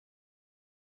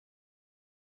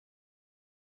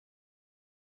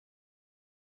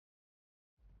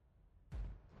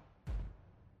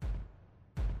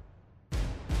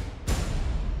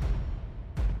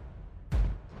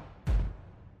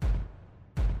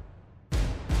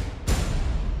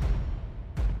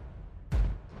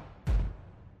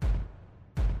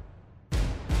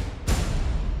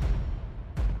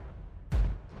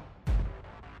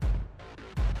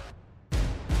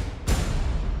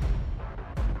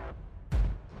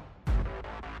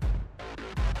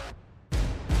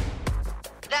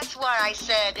that's why I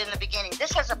said in the beginning,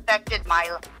 this has affected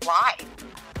my life.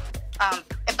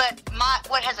 But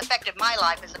what has affected my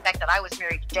life is the fact that I was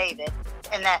married to David,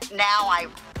 and that now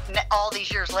all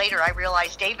these years later, I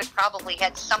realize David probably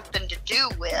had something to do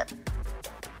with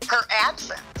her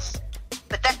absence.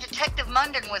 But that Detective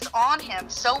Munden was on him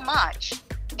so much,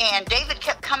 and David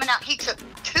kept coming out. He took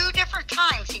 2 different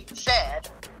times, he said,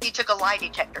 he took a lie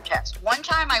detector test. One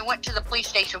time I went to the police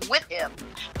station with him,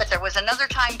 but there was another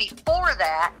time before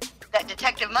that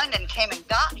Detective Munden came and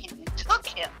got him and took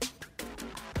him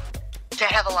to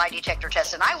have a lie detector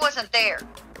test, and I wasn't there.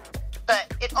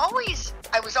 But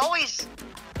I was always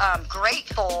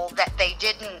grateful that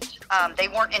they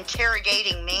weren't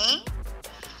interrogating me,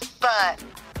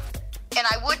 and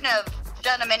I wouldn't have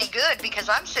done them any good, because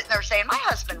I'm sitting there saying, my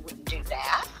husband wouldn't do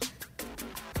that.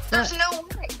 There's no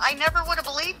way. I never would have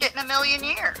believed it in a million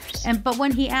years. But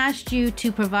when he asked you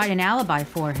to provide an alibi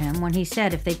for him, when he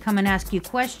said, if they come and ask you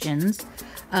questions,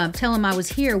 tell him I was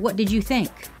here, what did you think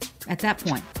at that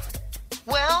point?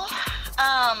 Well,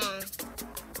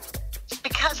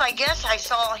 because I guess I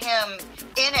saw him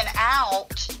in and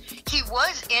out. He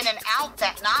was in and out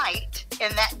that night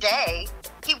and that day.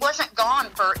 He wasn't gone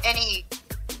for any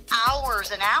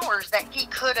hours and hours that he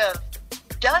could have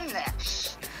done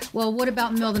this. Well, what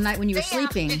about in the middle of the night when you were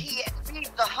sleeping? Did he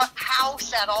leave the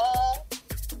house at all?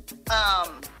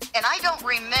 And I don't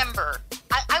remember.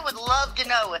 I would love to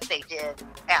know if they did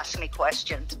ask me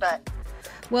questions, but...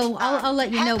 Well, I'll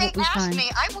let you know what we find. Had they asked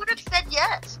me, I would have said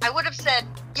yes. I would have said,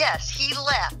 yes, he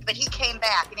left, but he came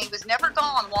back, and he was never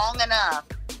gone long enough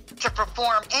to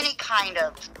perform any kind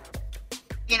of...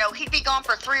 he'd be gone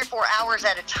for 3 or 4 hours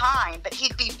at a time, but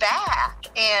he'd be back,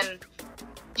 and...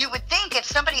 You would think if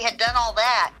somebody had done all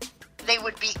that, they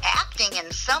would be acting in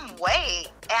some way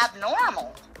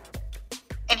abnormal.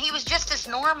 And he was just his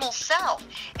normal self.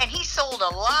 And he sold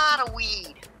a lot of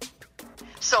weed.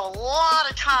 So a lot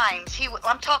of times,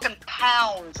 I'm talking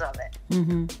pounds of it.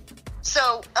 Mm-hmm.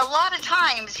 So a lot of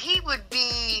times, he would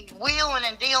be wheeling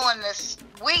and dealing this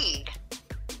weed.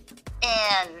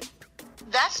 And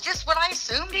that's just what I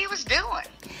assumed he was doing.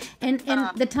 And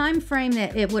the time frame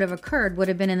that it would have occurred would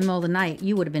have been in the middle of the night.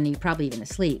 You would have been probably even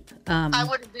asleep. I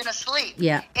would have been asleep.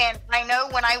 Yeah. And I know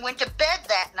when I went to bed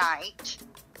that night,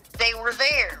 they were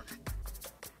there.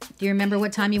 Do you remember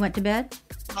what time you went to bed?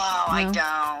 Oh, no? I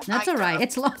don't. That's all right.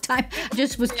 It's a long time.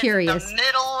 Just was curious. The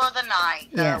middle of the night,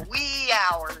 the wee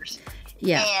hours.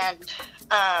 Yeah. And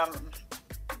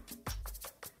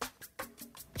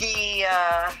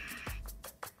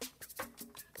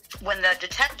when the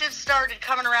detectives started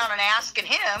coming around and asking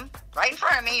him, right in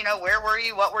front of me, where were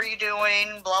you, what were you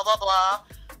doing, blah, blah, blah,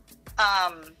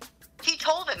 he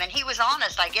told him, and he was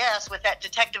honest, I guess, with that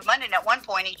Detective Munden. At one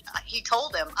point, he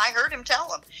told him, I heard him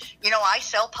tell him, I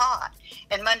sell pot.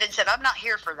 And Munden said, I'm not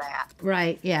here for that.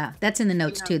 Right, yeah. That's in the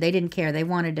notes, too. They didn't care. They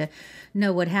wanted to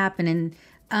know what happened.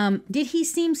 And did he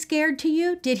seem scared to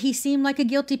you? Did he seem like a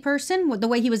guilty person? The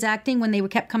way he was acting when they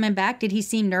kept coming back, did he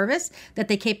seem nervous that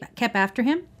they kept after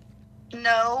him?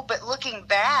 No, but looking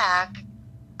back,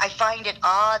 I find it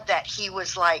odd that he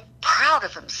was, proud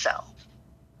of himself.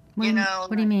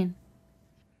 What do you mean?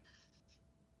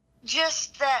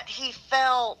 Just that he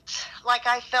felt like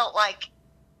I felt like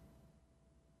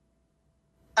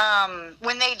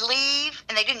when they'd leave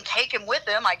and they didn't take him with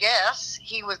them, I guess,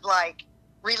 he was,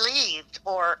 relieved,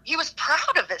 or he was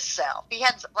proud of himself. He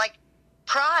had,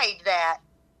 pride that,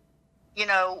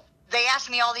 they asked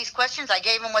me all these questions. I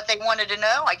gave them what they wanted to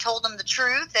know. I told them the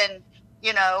truth. And,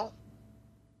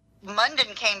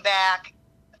 Munden came back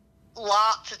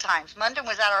lots of times. Munden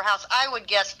was at our house, I would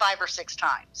guess 5 or 6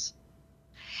 times.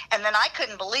 And then I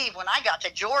couldn't believe when I got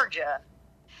to Georgia,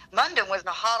 Munden was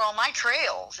hot on my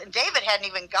trails. And David hadn't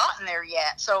even gotten there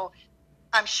yet. So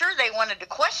I'm sure they wanted to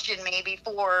question me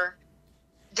before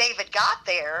David got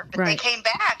there, but They came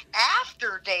back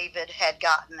after David had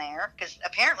gotten there, because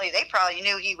apparently they probably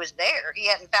knew he was there. He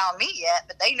hadn't found me yet,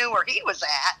 but they knew where he was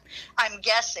at, I'm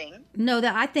guessing. No,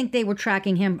 I think they were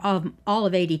tracking him all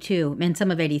of 82 and some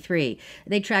of 83.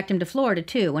 They tracked him to Florida,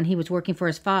 too, when he was working for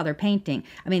his father painting.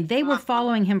 I mean, they were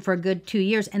following him for a good 2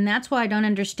 years, and that's why I don't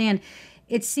understand.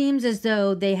 It seems as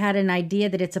though they had an idea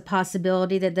that it's a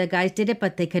possibility that the guys did it,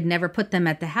 but they could never put them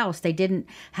at the house. They didn't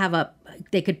have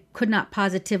they could not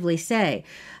positively say.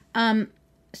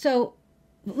 So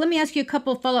let me ask you a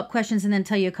couple of follow-up questions and then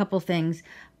tell you a couple things.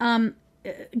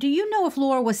 Do you know if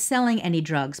Laura was selling any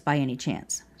drugs by any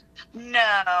chance? No,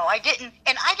 I didn't.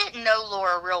 And I didn't know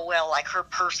Laura real well, like her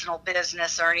personal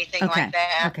business or anything like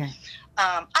that. Okay.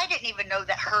 I didn't even know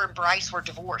that her and Bryce were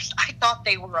divorced. I thought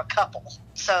they were a couple.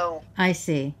 So I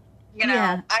see.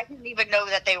 I didn't even know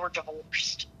that they were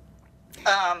divorced.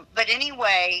 But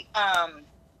anyway,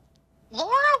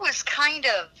 Laura was kind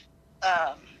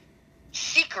of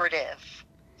secretive.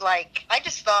 Like, I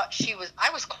just thought I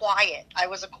was quiet. I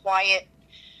was a quiet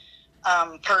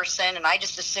person, and I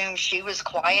just assumed she was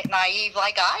quiet, naive,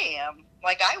 like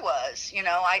I was.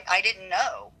 I didn't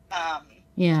know.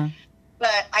 Yeah.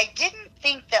 But I didn't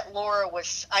think that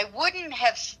I wouldn't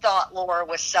have thought Laura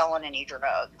was selling any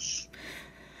drugs.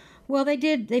 Well, they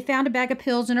did. They found a bag of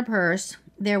pills in her purse.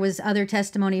 There was other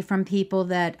testimony from people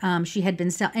that she had been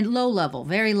selling, low level,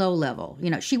 very low level.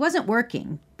 She wasn't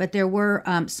working, but there were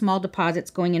small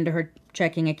deposits going into her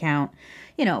checking account.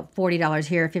 $40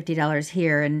 here, $50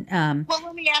 here, and. Well,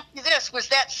 let me ask you this: was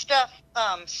that stuff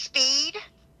speed?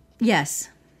 Yes.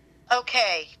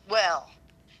 Okay. Well,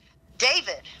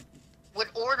 David would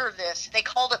order this. They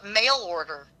called it mail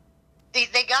order. They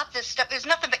got this stuff. It was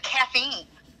nothing but caffeine.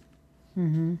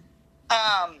 Mm-hmm.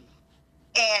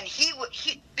 And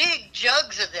big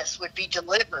jugs of this would be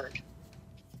delivered.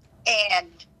 And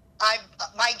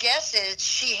my guess is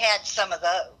she had some of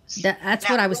those. That's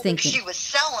what I was thinking. If she was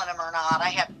selling them or not, I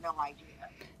have no idea.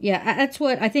 Yeah, that's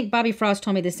what I think. Bobby Frost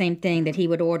told me the same thing, that he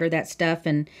would order that stuff,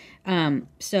 and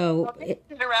so well, they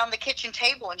sit around the kitchen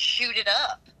table and shoot it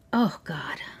up. Oh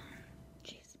God,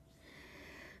 jeez,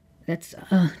 that's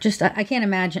just I can't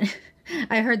imagine.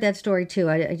 I heard that story too.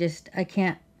 I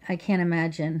can't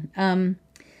imagine.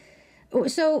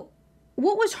 So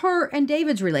what was her and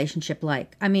David's relationship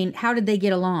like? I mean, how did they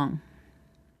get along?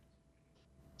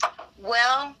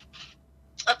 Well,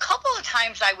 a couple of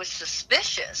times I was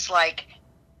suspicious, like,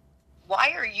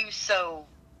 why are you so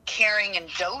caring and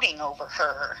doting over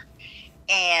her?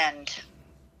 And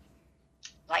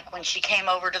like when she came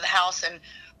over to the house and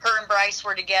her and Bryce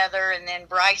were together, and then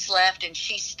Bryce left and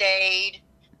she stayed,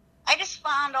 I just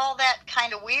found all that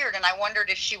kind of weird, and I wondered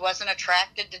if she wasn't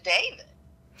attracted to David.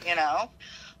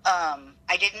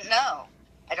 I didn't know.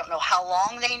 I don't know how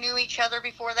long they knew each other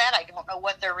before that. I don't know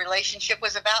what their relationship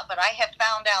was about, but I have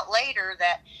found out later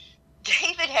that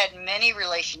David had many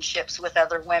relationships with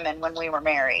other women when we were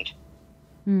married.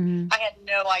 Mm-hmm. I had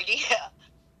no idea.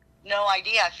 No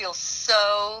idea. I feel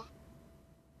so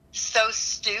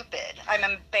stupid. I'm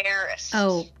embarrassed.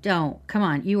 Oh, don't. Come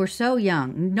on. You were so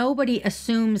young. Nobody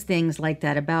assumes things like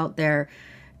that about their,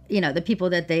 the people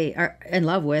that they are in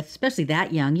love with, especially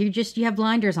that young. You have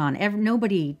blinders on.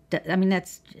 Nobody, I mean,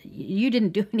 you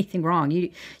didn't do anything wrong.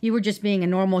 You were just being a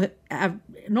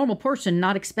normal person,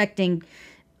 not expecting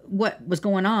what was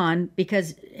going on,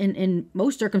 because in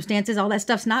most circumstances, all that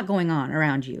stuff's not going on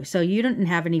around you. So you didn't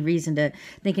have any reason to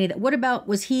think any of that. What about,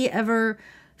 was he ever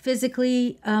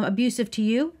physically abusive to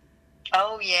you?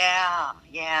 Oh, yeah.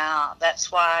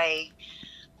 That's why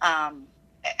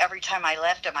every time I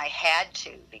left him, I had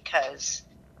to, because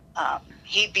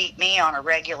he beat me on a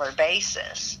regular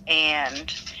basis.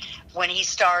 And when he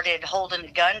started holding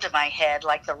a gun to my head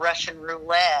like the Russian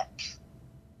roulette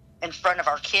in front of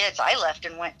our kids, I left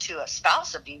and went to a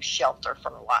spouse abuse shelter for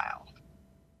a while.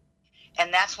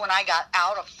 And that's when I got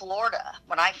out of Florida.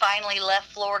 When I finally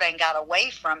left Florida and got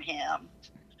away from him,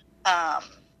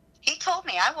 he told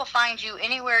me, I will find you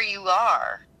anywhere you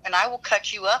are, and I will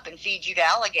cut you up and feed you to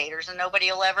alligators, and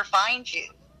nobody will ever find you.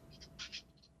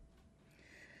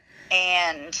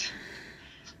 And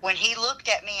when he looked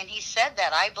at me and he said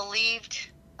that, I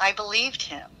believed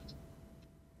him.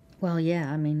 Well,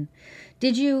 yeah, I mean,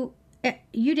 you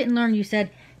didn't learn, you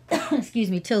said, excuse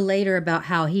me, till later, about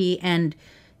how he and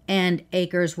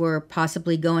Akers were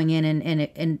possibly going in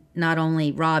and not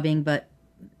only robbing, but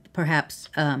perhaps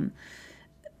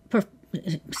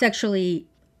sexually,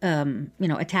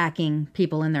 attacking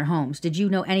people in their homes. Did you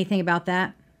know anything about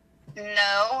that? No,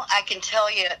 I can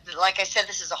tell you, like I said,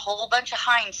 this is a whole bunch of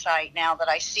hindsight now that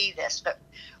I see this, but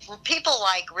people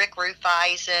like Rick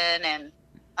Rufeisen and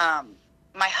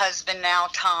my husband now,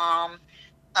 Tom,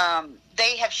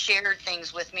 they have shared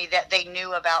things with me that they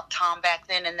knew about Tom back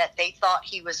then, and that they thought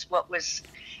he was what was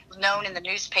known in the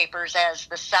newspapers as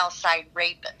the Southside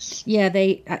Rapist. Yeah,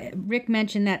 Rick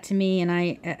mentioned that to me, and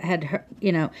I had heard,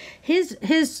 his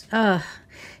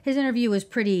interview was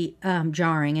pretty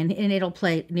jarring, and it'll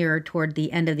play nearer toward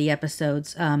the end of the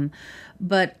episodes.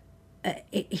 But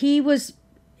he was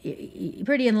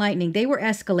pretty enlightening. They were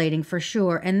escalating for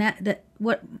sure, and that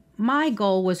what my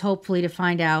goal was hopefully to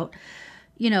find out,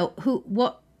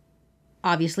 what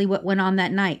went on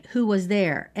that night, who was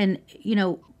there, and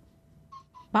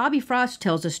Bobby Frost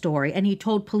tells a story, and he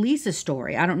told police a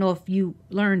story. I don't know if you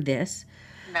learned this.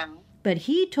 No. But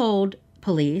he told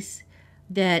police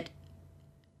that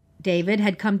David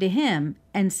had come to him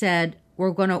and said, we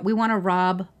want to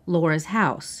rob Laura's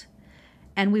house,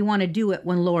 and we want to do it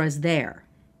when Laura's there.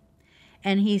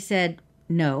 And he said,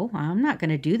 no, I'm not going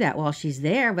to do that while she's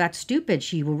there. That's stupid.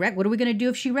 She will what are we going to do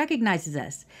if she recognizes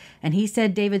us? And he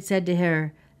said, David said to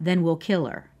her, then we'll kill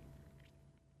her.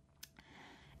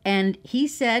 And he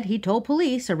said, he told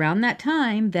police around that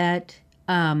time that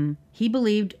he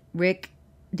believed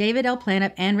David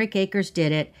Alplanalp and Rick Akers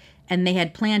did it, and they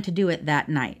had planned to do it that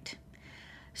night.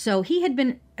 So he had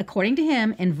been, according to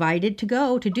him, invited to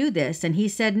go to do this, and he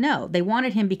said no. They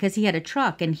wanted him because he had a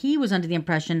truck, and he was under the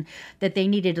impression that they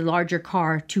needed a larger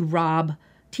car to rob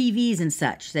TVs and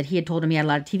such, that he had told him he had a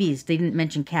lot of TVs. They didn't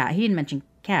mention cash. He didn't mention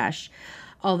cash,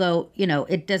 although,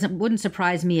 it wouldn't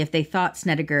surprise me if they thought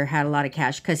Snedeker had a lot of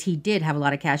cash, because he did have a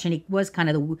lot of cash, and he was kind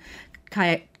of the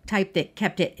type that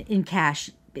kept it in cash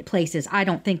places. I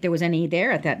don't think there was any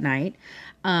there at that night.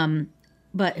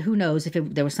 But who knows if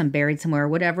there was some buried somewhere or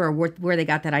whatever, or where they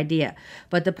got that idea.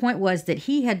 But the point was that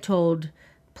he had told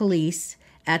police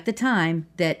at the time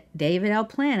that David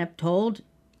Alplanalp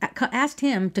asked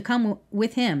him to come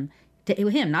with him,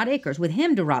 not Akers, with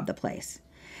him to rob the place.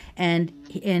 And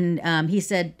he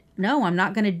said, no, I'm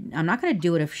not gonna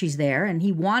do it if she's there. And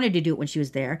he wanted to do it when she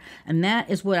was there. And that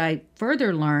is what I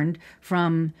further learned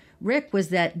from Rick, was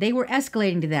that they were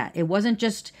escalating to that. It wasn't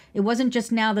just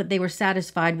now that they were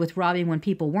satisfied with robbing when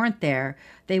people weren't there.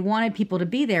 They wanted people to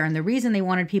be there, and the reason they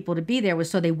wanted people to be there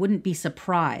was so they wouldn't be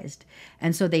surprised,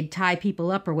 and so they'd tie people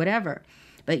up or whatever.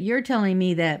 But you're telling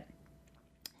me that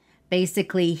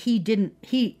basically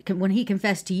when he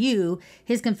confessed to you,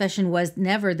 his confession was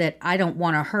never that I don't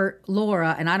want to hurt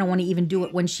Laura and I don't want to even do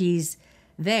it when she's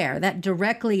there. That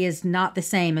directly is not the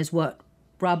same as what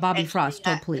Bobby Frost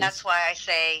told police. That's why I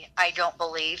say I don't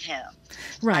believe him.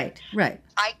 Right.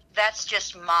 That's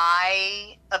just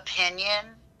my opinion,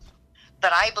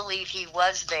 but I believe he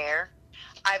was there.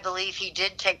 I believe he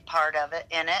did take part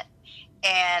in it,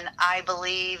 and I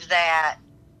believe that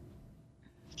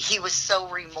he was so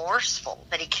remorseful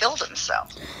that he killed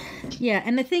himself. Yeah,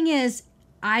 and the thing is,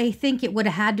 I think it would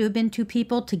have had to have been two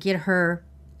people to get her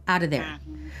out of there.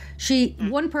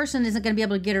 One person isn't going to be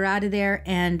able to get her out of there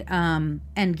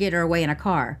and get her away in a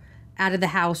car, out of the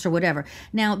house or whatever.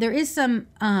 Now, there is some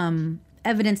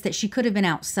evidence that she could have been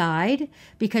outside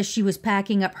because she was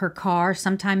packing up her car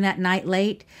sometime that night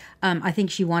late. I think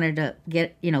she wanted to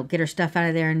get her stuff out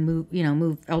of there and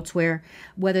move elsewhere,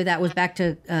 whether that was back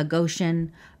to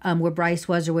Goshen, where Bryce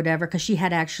was or whatever, because she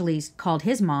had actually called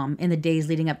his mom in the days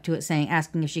leading up to it,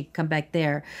 asking if she could come back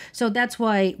there. So that's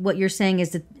why what you're saying is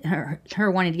that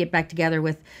her wanting to get back together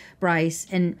with Bryce,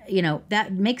 and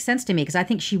that makes sense to me, because I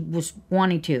think she was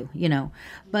wanting to,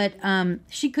 but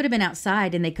she could have been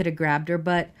outside and they could have grabbed her.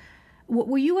 But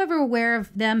were you ever aware of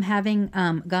them having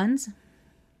guns?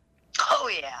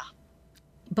 Oh yeah.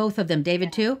 Both of them,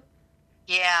 David too?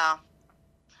 Yeah.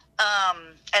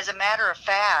 As a matter of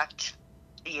fact,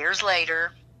 years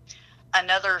later,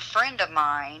 another friend of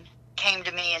mine came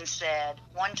to me and said,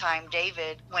 one time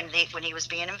David, when he was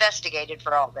being investigated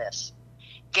for all this,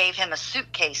 gave him a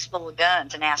suitcase full of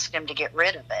guns and asked him to get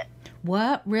rid of it.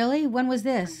 What? Really? When was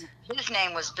this? His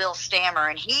name was Bill Stammer,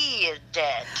 and he is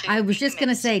dead, too. I was just going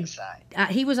to say,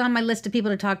 he was on my list of people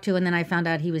to talk to, and then I found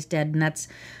out he was dead, and that's...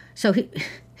 So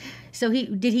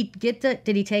did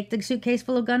he take the suitcase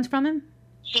full of guns from him?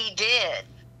 He did.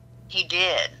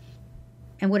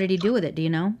 And what did he do with it? Do you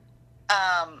know?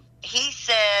 He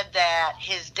said that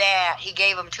he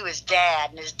gave them to his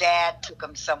dad, and his dad took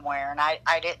them somewhere. And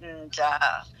I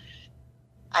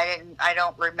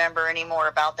don't remember any more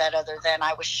about that, other than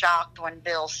I was shocked when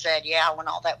Bill said, yeah, when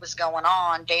all that was going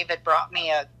on, David brought me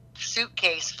a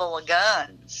suitcase full of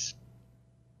guns.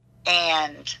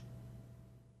 And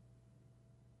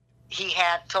he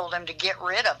had told him to get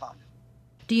rid of them.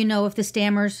 Do you know if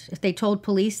if they told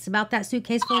police about that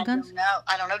suitcase full of guns?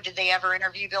 I don't know. Did they ever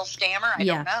interview Bill Stammer? I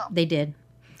don't know. They did.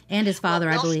 And his father,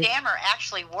 I believe. Bill Stammer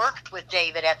actually worked with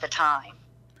David at the time.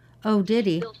 Oh, did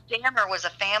he? Bill Stammer was a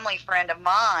family friend of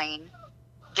mine.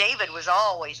 David was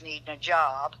always needing a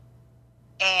job.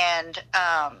 And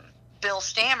Bill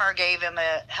Stammer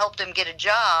helped him get a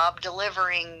job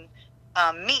delivering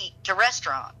meat to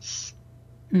restaurants.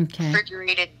 Okay.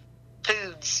 Refrigerated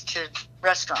foods to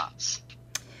restaurants.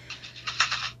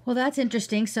 Well, that's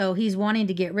interesting. So he's wanting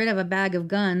to get rid of a bag of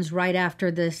guns right after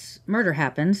this murder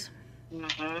happens.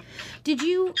 Mm-hmm. Did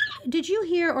you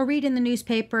hear or read in the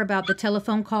newspaper about the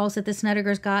telephone calls that the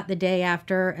Snedegers got the day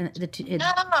after? No,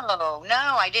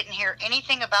 I didn't hear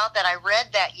anything about that. I read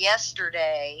that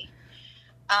yesterday.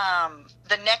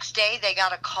 The next day they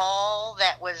got a call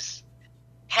that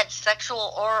had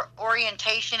sexual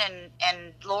orientation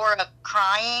and Laura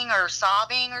crying or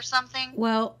sobbing or something.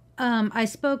 Well, I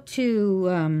spoke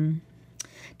to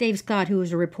Dave Scott, who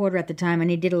was a reporter at the time, and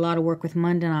he did a lot of work with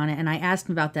Munden on it, and I asked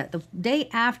him about that. The day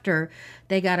after,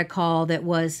 they got a call that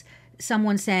was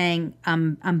someone saying,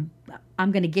 I'm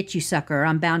going to get you, sucker.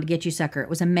 I'm bound to get you, sucker. It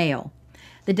was a male.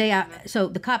 So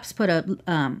the cops put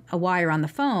a wire on the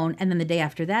phone, and then the day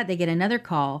after that, they get another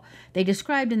call. They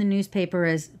described in the newspaper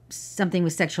as something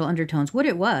with sexual undertones. What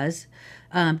it was,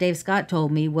 Dave Scott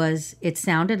told me, was it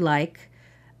sounded like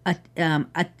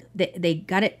they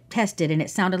got it tested, and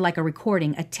it sounded like a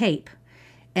recording, a tape,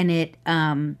 and it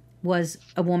was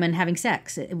a woman having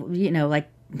sex. Like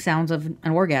sounds of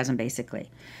an orgasm,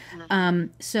 basically.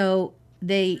 So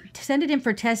they sent it in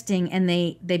for testing, and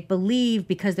they believe,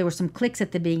 because there were some clicks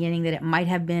at the beginning, that it might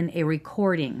have been a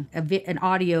recording, an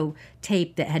audio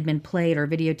tape that had been played, or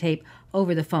videotape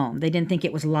over the phone. They didn't think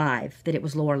it was live, that it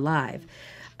was Laura live.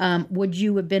 Would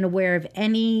you have been aware of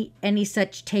any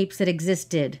such tapes that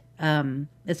existed,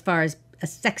 as far as a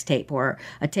sex tape or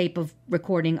a tape of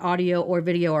recording audio or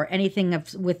video or anything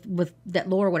with that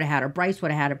Laura would have had, or Bryce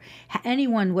would have had, or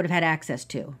anyone would have had access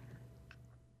to?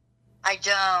 I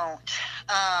don't.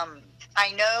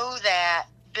 I know that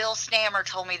Bill Stammer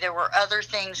told me there were other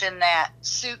things in that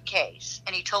suitcase,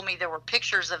 and he told me there were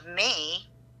pictures of me,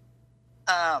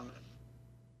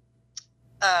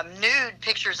 nude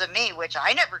pictures of me, which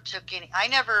I never took any. I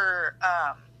never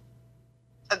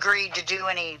agreed to do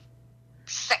any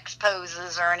sex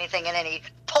poses or anything in any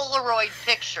Polaroid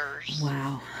pictures.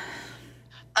 Wow.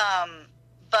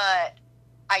 But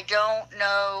I don't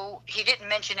know. He didn't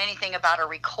mention anything about a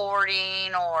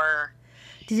recording or.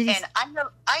 And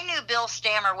I knew Bill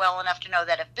Stammer well enough to know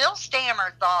that if Bill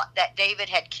Stammer thought that David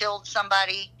had killed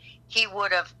somebody, he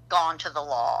would have gone to the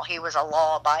law. He was a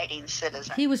law-abiding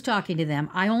citizen. He was talking to them.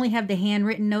 I only have the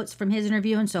handwritten notes from his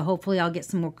interview, and so hopefully I'll get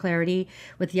some more clarity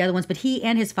with the other ones. But he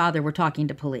and his father were talking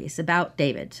to police about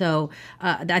David, so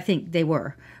I think they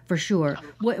were, for sure.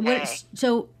 Okay.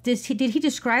 So did he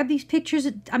describe these pictures?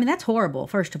 I mean, that's horrible,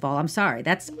 first of all. I'm sorry.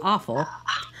 That's awful.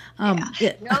 No,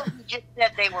 he just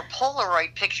said they were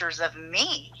Polaroid pictures of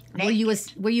me. Were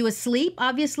you asleep?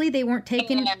 Obviously, they weren't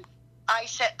taken. And I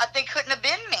said they couldn't have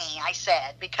been me. I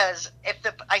said, because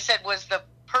was the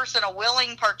person a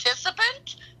willing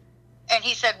participant? And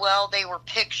he said, well, they were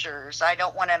pictures. I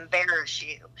don't want to embarrass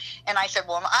you. And I said,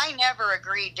 well, I never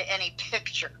agreed to any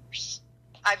pictures.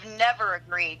 I've never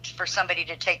agreed for somebody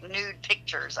to take nude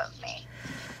pictures of me.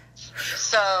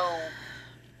 So,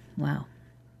 wow.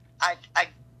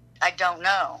 I don't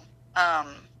know.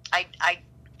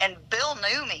 And Bill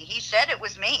knew me. He said it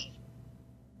was me,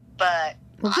 but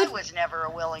I was never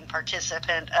a willing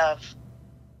participant of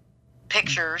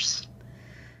pictures.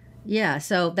 Yeah,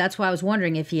 so that's why I was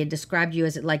wondering if he had described you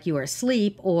as like you were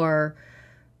asleep, or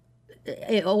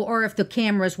if the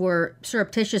cameras were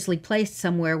surreptitiously placed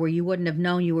somewhere where you wouldn't have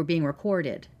known you were being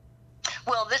recorded.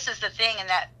 Well, this is the thing, and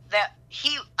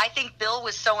I think Bill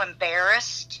was so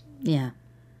embarrassed. Yeah.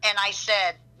 And I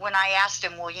said, when I asked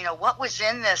him, well, what was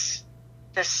in this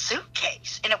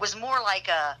suitcase? And it was more like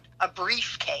a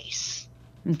briefcase.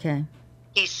 Okay.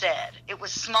 He said it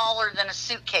was smaller than a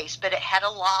suitcase, but it had a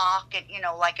lock and,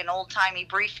 like an old timey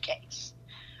briefcase,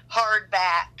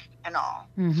 hardback and all.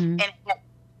 Mm-hmm. And it had,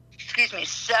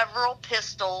 several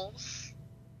pistols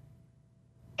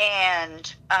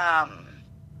and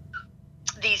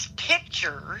these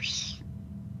pictures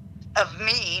of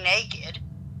me naked.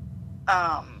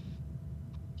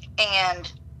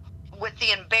 And with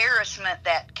the embarrassment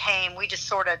that came, we just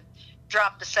sort of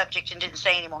dropped the subject and didn't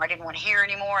say anymore. I didn't want to hear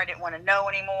anymore. I didn't want to know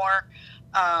anymore.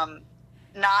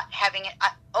 Not having it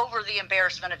over the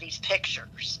embarrassment of these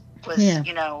pictures was,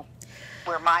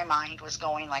 where my mind was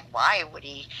going. Like, why would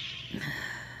he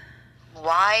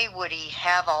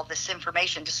have all this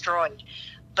information destroyed?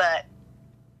 But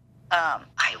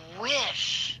I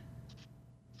wish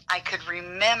I could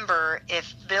remember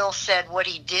if Bill said what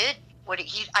he did.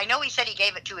 I know he said he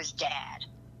gave it to his dad.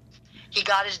 He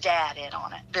got his dad in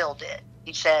on it. Bill did.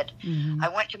 He said, I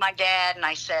went to my dad and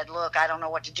I said, look, I don't know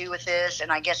what to do with this.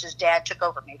 And I guess his dad took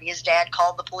over. Maybe his dad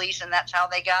called the police, and that's how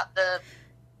they got the,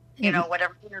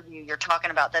 whatever interview you're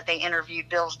talking about, that they interviewed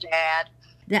Bill's dad.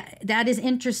 That is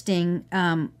interesting.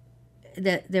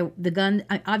 The gun,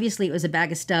 obviously it was a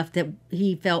bag of stuff that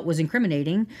he felt was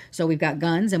incriminating. So we've got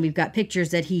guns and we've got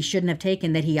pictures that he shouldn't have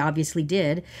taken that he obviously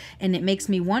did. And it makes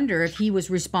me wonder if he was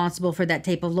responsible for that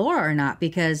tape of Laura or not,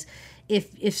 because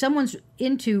if someone's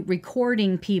into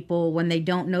recording people when they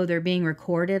don't know they're being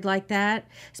recorded like that,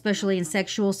 especially in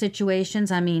sexual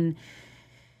situations, I mean,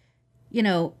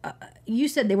 you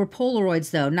said they were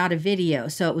Polaroids though, not a video.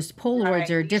 So it was Polaroids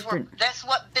are different. That's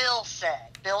what Bill said.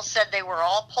 Bill said they were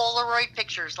all Polaroid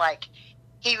pictures. Like,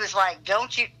 he was like,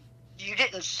 don't you you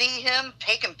didn't see him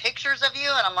taking pictures of you?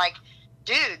 And I'm like,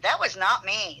 dude, that was not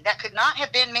me. That could not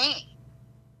have been me.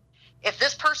 If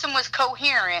this person was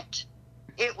coherent,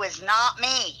 it was not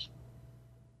me.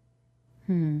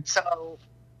 So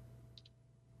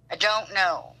I don't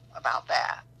know about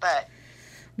that, but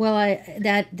well,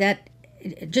 that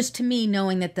just to me,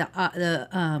 knowing that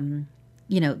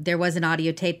there was an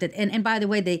audio tape that, and by the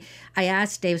way, I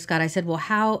asked Dave Scott, I said, well,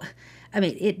 how, I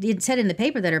mean, it said in the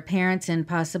paper that her parents and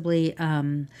possibly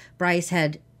Bryce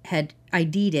had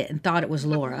ID'd it and thought it was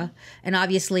Laura. And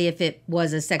obviously if it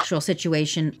was a sexual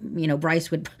situation, Bryce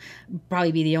would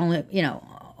probably be the only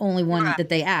one Right. that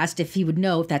they asked if he would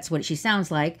know if that's what she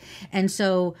sounds like. And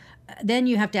so then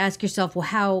you have to ask yourself, well,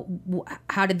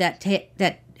 how did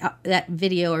that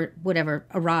video or whatever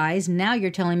arise? Now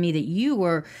you're telling me that you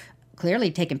were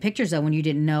clearly taking pictures of when you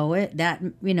didn't know it.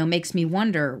 That, makes me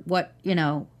wonder what,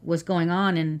 was going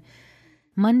on. And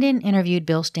Munden interviewed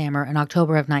Bill Stammer in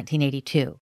October of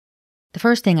 1982. The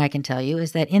first thing I can tell you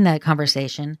is that in that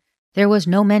conversation, there was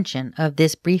no mention of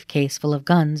this briefcase full of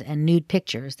guns and nude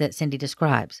pictures that Cindy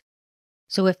describes.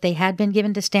 So if they had been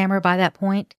given to Stammer by that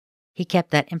point, he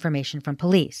kept that information from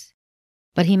police.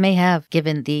 But he may have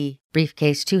given the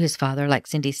briefcase to his father, like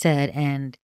Cindy said,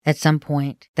 and at some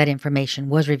point that information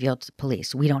was revealed to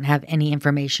police. We don't have any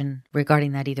information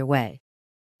regarding that either way.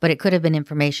 But it could have been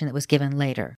information that was given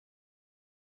later.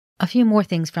 A few more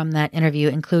things from that interview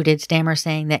included Stammer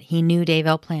saying that he knew Dave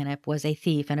Alplanalp was a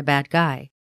thief and a bad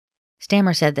guy.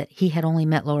 Stammer said that he had only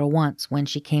met Laura once when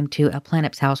she came to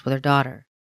Alplanalp's house with her daughter.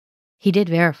 He did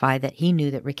verify that he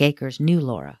knew that Rick Akers knew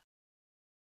Laura.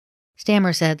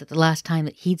 Stammer said that the last time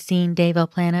that he'd seen Dave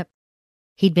Alplanalp,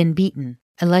 he'd been beaten,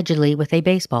 allegedly with a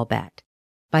baseball bat,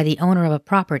 by the owner of a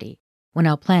property when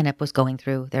Alplanalp was going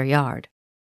through their yard.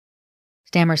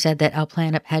 Stammer said that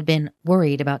Alplanalp had been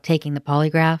worried about taking the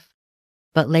polygraph,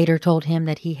 but later told him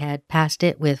that he had passed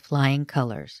it with flying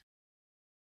colors.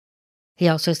 He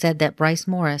also said that Bryce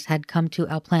Morris had come to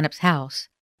Alplanalp's house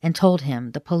and told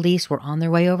him the police were on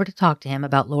their way over to talk to him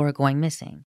about Laura going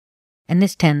missing, and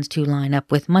this tends to line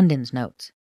up with Munden's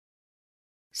notes.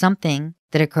 Something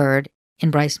that occurred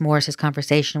in Bryce Morris's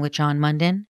conversation with John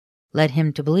Munden led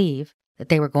him to believe that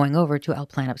they were going over to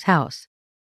Alplanalp's house.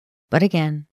 But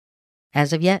again,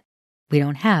 as of yet, we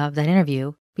don't have that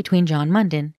interview between John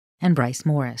Munden and Bryce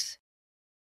Morris.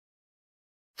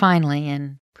 Finally,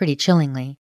 and pretty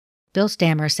chillingly, Bill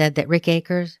Stammer said that Rick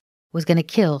Akers was going to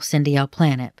kill Cindy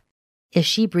Alplanalp if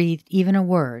she breathed even a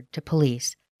word to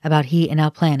police about he and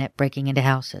Alplanalp breaking into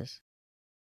houses.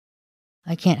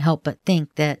 I can't help but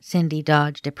think that Cindy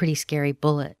dodged a pretty scary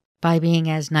bullet by being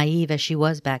as naive as she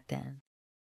was back then.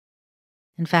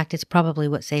 In fact, it's probably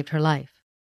what saved her life.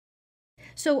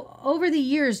 So, over the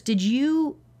years, did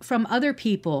you, from other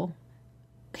people,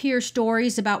 hear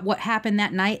stories about what happened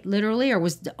that night, literally, or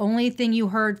was the only thing you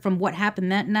heard from what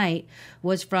happened that night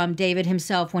was from David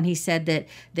himself when he said that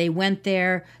they went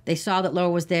there, they saw that Laura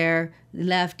was there,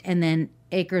 left, and then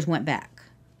Akers went back?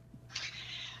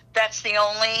 That's the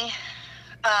only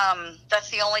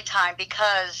time,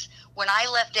 because when I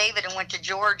left David and went to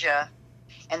Georgia,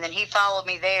 and then he followed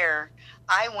me there,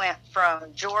 I went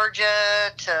from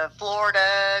Georgia to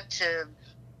Florida to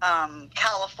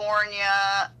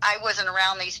California. I wasn't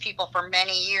around these people for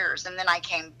many years, and then I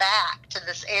came back to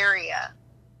this area,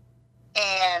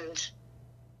 and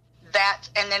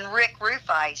then Rick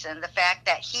Rufeisen, the fact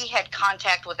that he had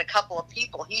contact with a couple of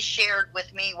people, he shared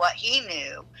with me what he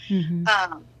knew. Mm-hmm.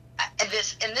 And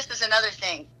this is another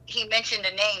thing. He mentioned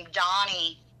a name,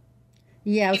 Donnie.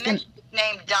 Yeah, mentioned the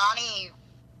name Donnie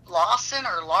Lawson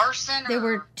or Larson. There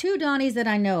were two Donnies that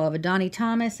I know of, a Donnie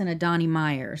Thomas and a Donnie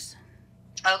Myers.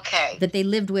 Okay. That they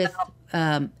lived with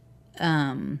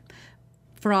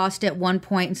Frost at one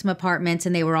point in some apartments,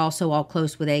 and they were also all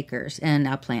close with Akers and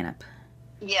Alplanalp.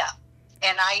 Yeah.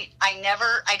 And I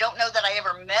don't know that I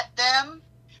ever met them,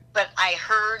 but I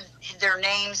heard their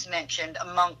names mentioned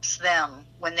amongst them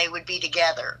when they would be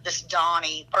together, this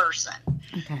Donnie person.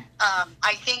 Okay.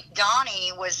 I think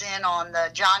Donnie was in on the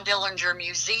John Dillinger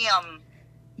Museum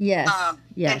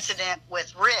incident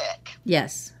with Rick.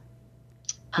 Yes.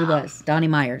 He was. Donnie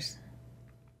Myers.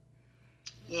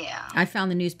 Yeah. I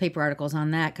found the newspaper articles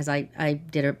on that because I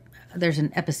did there's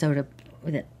an episode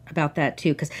about that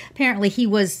too, because apparently he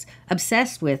was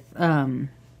obsessed with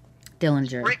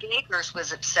Dillinger. Rick Akers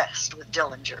was obsessed with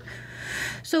Dillinger.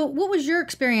 So what was your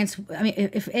experience? I mean,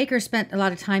 if Akers spent a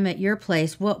lot of time at your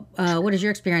place, what is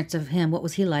your experience of him? What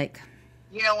was he like?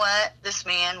 You know what? This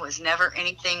man was never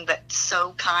anything but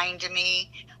so kind to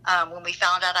me. When we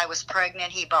found out I was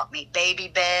pregnant, he bought me baby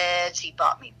beds. He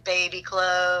bought me baby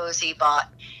clothes. He bought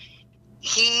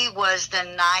he was the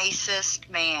nicest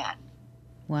man.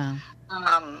 Wow.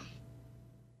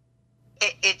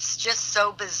 It's just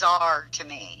so bizarre to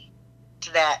me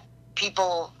that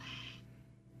people.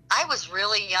 I was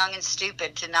really young and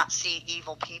stupid to not see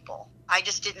evil people. I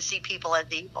just didn't see people as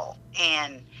evil,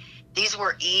 and these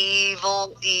were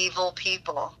evil, evil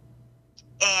people.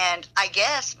 And I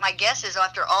guess my guess is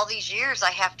after all these years,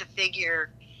 I have to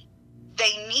figure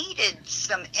they needed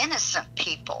some innocent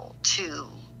people to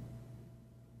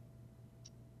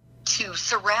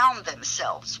surround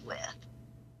themselves with.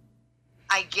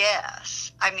 I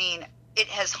guess. I mean, it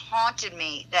has haunted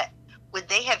me that would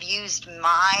they have used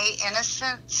my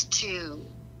innocence to,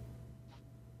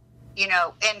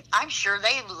 and I'm sure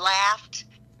they laughed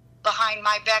behind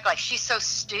my back like, she's so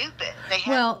stupid.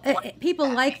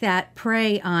 People like that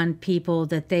prey on people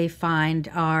that they find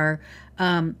are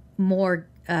more,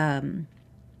 that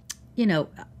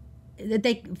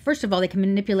they, first of all, they can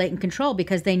manipulate and control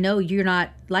because they know you're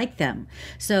not like them.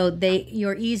 So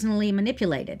you're easily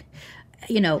manipulated.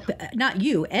 Not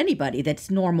you, anybody that's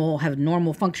normal, have a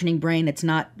normal functioning brain that's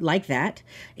not like that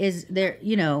is there,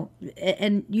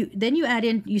 and you add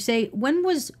in, you say, when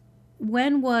was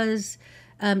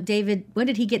David, when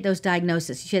did he get those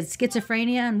diagnoses? He had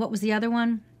schizophrenia, and what was the other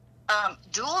one?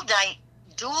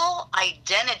 Dual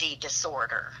identity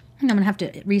disorder. I'm going to have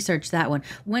to research that one.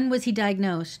 When was he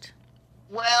diagnosed?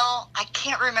 Well, I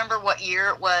can't remember what year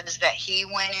it was that he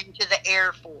went into the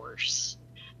Air Force,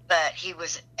 but he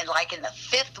was in the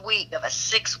 5th week of a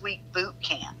 6-week boot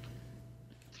camp.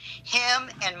 Him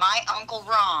and my Uncle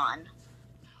Ron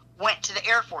went to the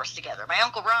Air Force together. My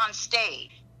Uncle Ron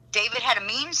stayed. David had a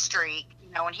mean streak,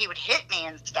 and he would hit me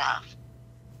and stuff.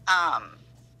 And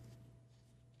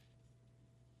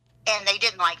they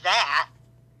didn't like that.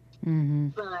 Mm-hmm.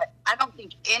 But I don't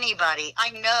think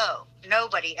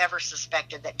nobody ever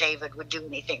suspected that David would do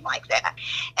anything like that.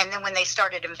 And then when they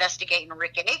started investigating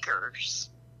Rick Akers,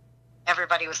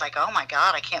 everybody was like, oh my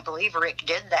God, I can't believe Rick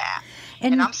did that.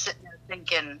 And I'm sitting there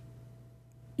thinking,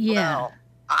 well,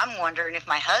 I'm wondering if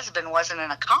my husband wasn't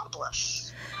an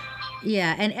accomplice.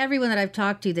 Yeah, and everyone that I've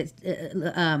talked to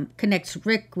that connects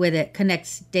Rick with it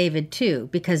connects David too,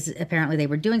 because apparently they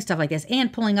were doing stuff like this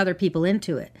and pulling other people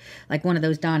into it. Like one of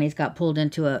those Donnies got pulled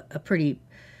into a pretty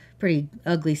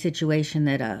ugly situation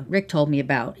that Rick told me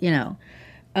about,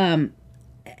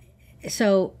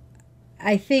 So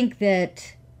I think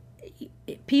that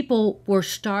people were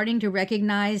starting to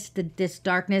recognize this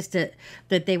darkness, that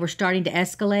they were starting to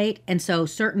escalate, and so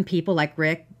certain people like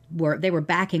Rick were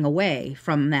backing away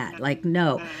from that. Like,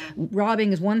 no,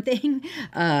 robbing is one thing,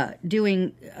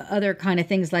 doing other kind of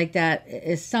things like that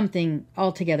is something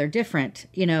altogether different,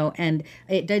 and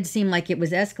it did seem like it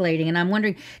was escalating. And I'm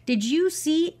wondering, did you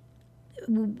see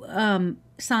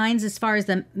signs as far as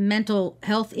the mental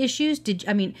health issues?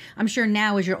 I'm sure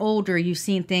now as you're older, you've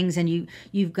seen things and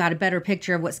you've got a better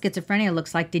picture of what schizophrenia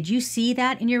looks like. Did you see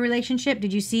that in your relationship?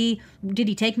 Did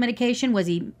he take medication? Was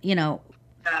he, No,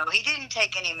 he didn't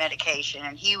take any medication,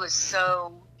 and he was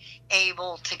so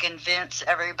able to convince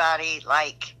everybody,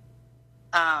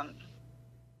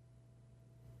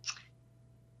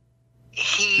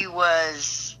 he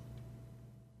was,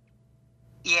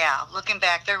 looking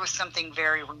back, there was something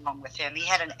very wrong with him. He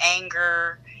had an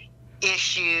anger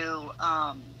issue.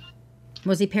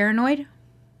 Was he paranoid?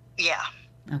 Yeah.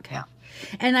 Okay. Yeah.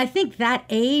 And I think that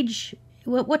age,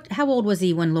 how old was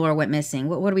he when Laura went missing?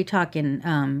 What are we talking?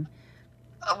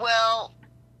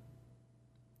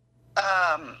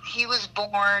 He was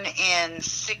born in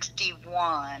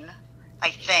 1961, I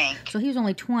think. So he was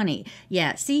only 20.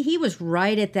 Yeah. See, he was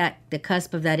right at the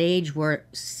cusp of that age where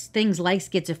things like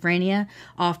schizophrenia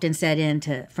often set in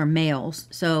for males.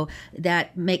 So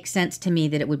that makes sense to me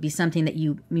that it would be something that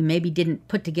you maybe didn't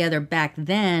put together back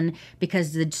then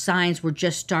because the signs were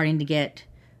just starting to get,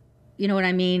 you know what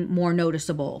I mean, more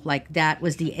noticeable. Like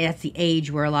that's the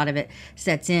age where a lot of it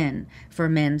sets in for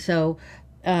men. So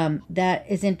that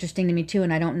is interesting to me too,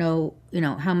 and I don't know,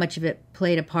 how much of it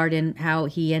played a part in how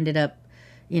he ended up,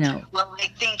 Well, I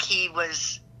think he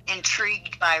was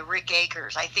intrigued by Rick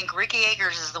Akers. I think Ricky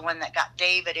Akers is the one that got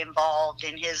David involved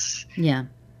in his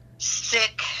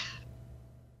sickness.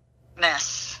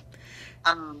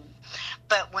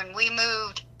 But when we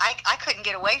moved, I couldn't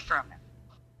get away from him.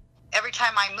 Every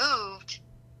time I moved,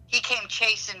 he came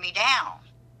chasing me down.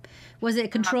 Was it a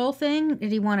control thing?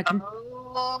 Did he want to?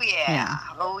 Oh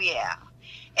yeah.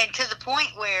 And to the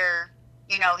point where,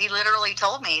 he literally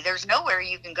told me, "There's nowhere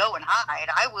you can go and hide.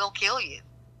 I will kill you."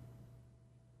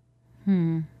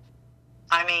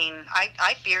 I mean,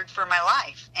 I feared for my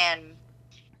life, and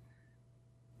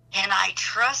I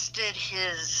trusted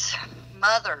his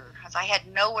mother. months. I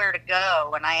had nowhere to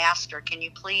go, and I asked her, can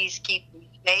you please keep these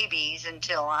babies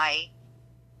until I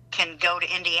can go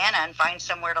to Indiana and find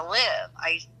somewhere to live?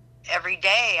 Every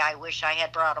day I wish I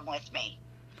had brought them with me.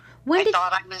 I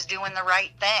thought I was doing the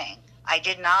right thing. I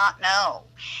did not know.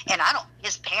 And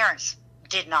his parents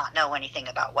did not know anything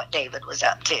about what David was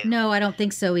up to. No, I don't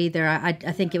think so either. I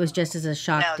think it was just as a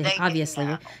shock. No, they obviously,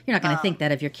 didn't know. You're not going to think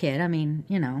that of your kid. I mean,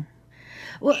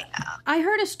 Well, yeah. I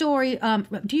heard a story.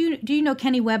 Do you know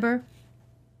Kenny Weber?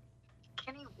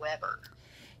 Kenny Weber.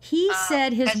 He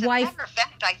said his wife. As a matter of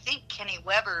fact, I think Kenny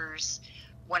Weber's.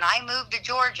 When I moved to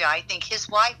Georgia, I think his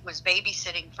wife was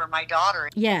babysitting for my daughter.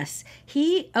 Yes. So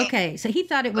he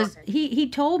thought it was, he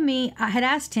told me, I had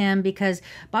asked him because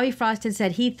Bobby Frost had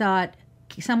said he thought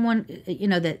someone,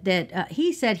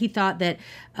 he said he thought that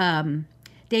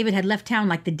David had left town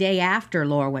like the day after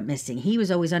Laura went missing. He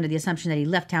was always under the assumption that he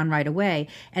left town right away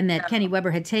and that Kenny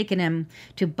Weber had taken him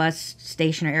to bus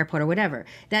station or airport or whatever.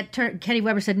 Kenny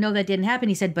Weber said, no, that didn't happen.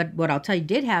 He said, but what I'll tell you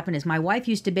did happen is my wife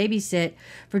used to babysit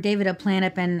for David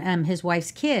Alplanalp and his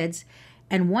wife's kids.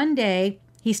 And one day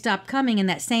he stopped coming, and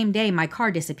that same day my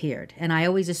car disappeared. And I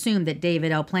always assumed that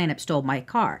David Alplanalp stole my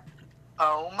car.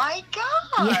 Oh my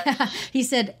God.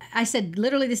 Yeah. I said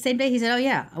literally the same day. He said, oh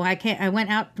yeah, well, I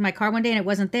went out to my car one day and it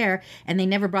wasn't there. And they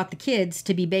never brought the kids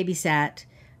to be babysat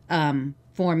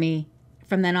for me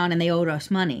from then on, and they owed us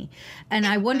money. And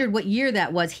I wondered what year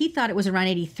that was. He thought it was around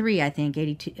 83, I think,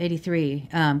 82, 83,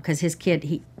 because his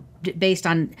kid, based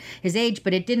on his age,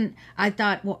 but it didn't. I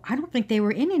thought, well, I don't think they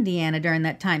were in Indiana during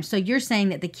that time. So you're saying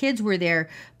that the kids were there,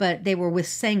 but they were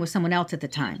staying with someone else at the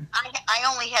time. I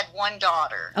only had one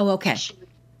daughter. Oh, okay.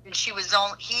 She was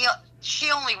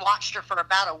she only watched her for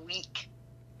about a week.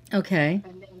 Okay.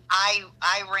 And then I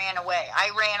ran away. I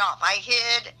ran off. I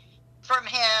hid from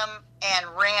him and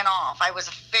ran off. I was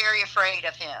very afraid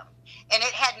of him. And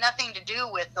it had nothing to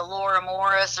do with the Laura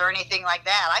Morris or anything like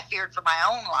that. I feared for my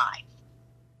own life.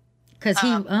 Because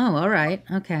all right,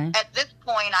 okay. At this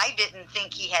point, I didn't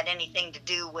think he had anything to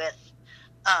do with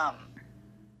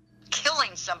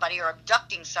killing somebody or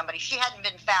abducting somebody. She hadn't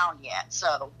been found yet,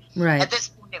 so at this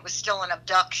point, it was still an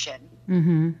abduction.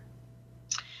 Mm-hmm.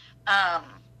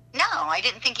 No, I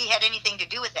didn't think he had anything to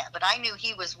do with that, but I knew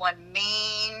he was one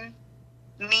mean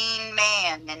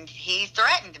man, and he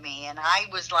threatened me, and I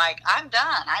was like, I'm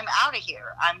done. I'm out of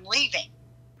here. I'm leaving.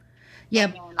 Yeah.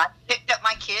 And I picked up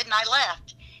my kid, and I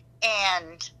left.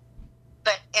 And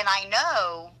I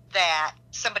know that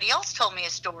somebody else told me a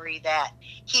story that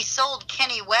he sold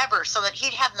Kenny Weber so that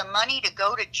he'd have the money to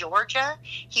go to Georgia.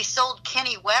 He sold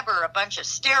Kenny Weber a bunch of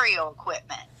stereo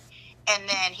equipment. And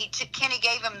then Kenny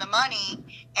gave him the money,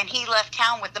 and he left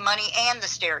town with the money and the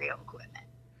stereo equipment.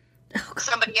 Oh,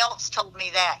 somebody else told me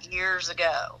that years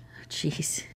ago.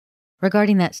 Jeez.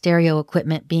 Regarding that stereo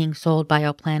equipment being sold by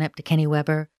Alplanalp to Kenny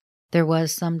Weber, there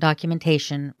was some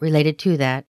documentation related to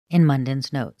that in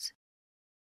Munden's notes.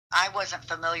 I wasn't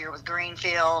familiar with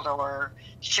Greenfield or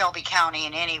Shelby County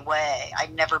in any way.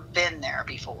 I'd never been there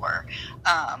before.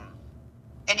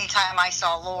 Anytime I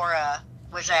saw Laura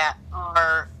was at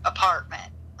our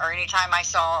apartment, or anytime I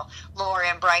saw Laura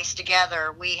and Bryce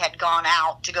together, we had gone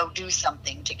out to go do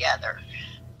something together.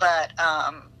 But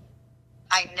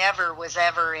I never was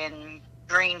ever in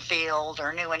Greenfield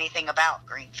or knew anything about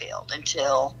Greenfield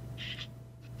until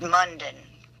Munden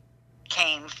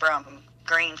came from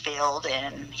Greenfield,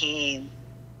 and he,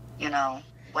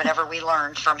 whatever we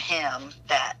learned from him,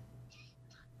 that,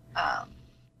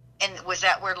 and was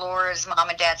that where Laura's mom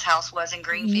and dad's house was in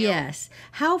Greenfield? Yes.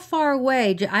 How far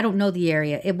away? I don't know the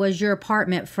area. It was your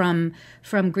apartment from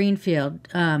Greenfield.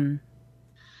 Okay,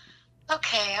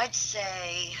 I'd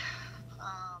say,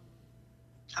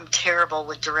 I'm terrible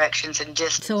with directions and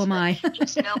distance. So am I.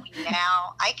 Just knowing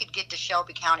now, I could get to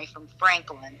Shelby County from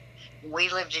Franklin. We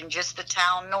lived in just the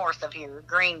town north of here,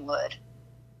 Greenwood.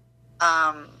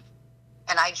 And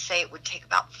I'd say it would take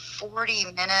about 40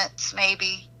 minutes,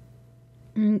 maybe.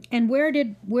 And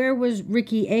where was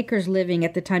Ricky Akers living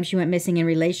at the time she went missing in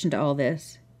relation to all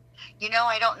this?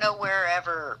 I don't know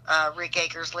wherever Rick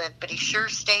Akers lived, but he sure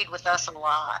stayed with us a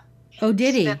lot. Oh,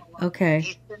 did he? Okay.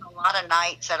 He spent a lot of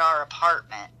nights at our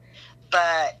apartment,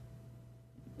 but...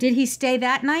 Did he stay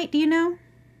that night, do you know?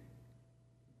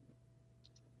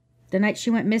 The night she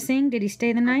went missing, did he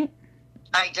stay the night?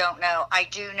 I don't know. I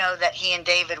do know that he and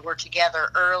David were together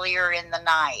earlier in the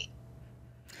night.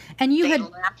 And they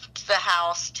left the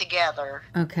house together.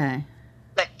 Okay.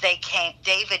 But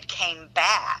David came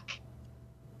back,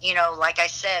 like I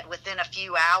said, within a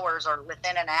few hours or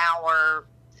within an hour,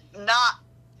 not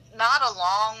a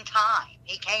long time.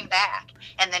 He came back,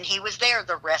 and then he was there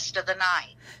the rest of the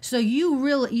night. So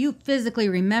you physically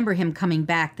remember him coming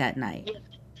back that night?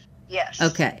 Yes.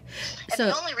 Okay. And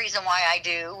the only reason why I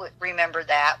do remember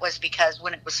that was because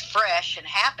when it was fresh and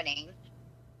happening,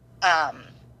 and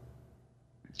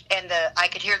I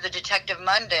could hear the Detective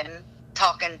Munden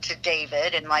talking to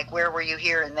David and like, where were you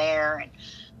here and there? And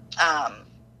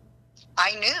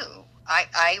I knew,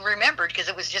 I remembered, because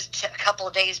it was just a couple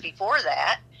of days before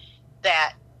that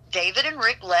David and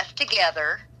Rick left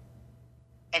together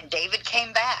and David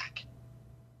came back.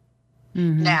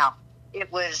 Mm-hmm. Now, it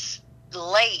was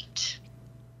late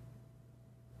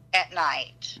at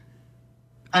night.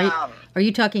 Are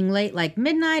you talking late like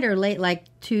midnight or late like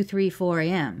 2, 3, 4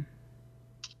 a.m.?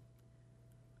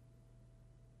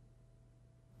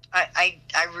 I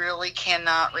really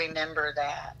cannot remember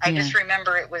that. I just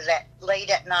remember it was late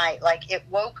at night. Like, it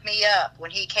woke me up. When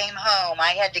he came home, I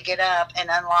had to get up and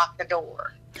unlock the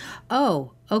door.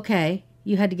 Oh, okay.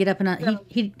 You had to get up and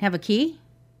he didn't have a key?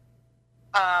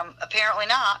 Apparently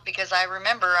not, because I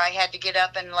remember I had to get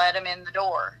up and let him in the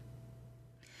door.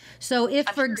 So if,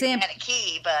 for example, he had a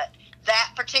key, but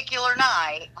that particular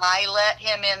night, I let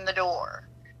him in the door.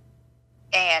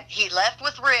 And he left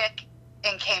with Rick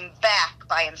and came back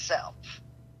by himself.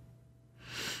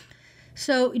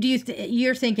 So do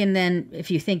you're thinking then, if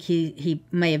you think he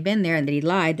may have been there and that he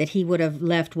lied, that he would have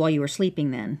left while you were sleeping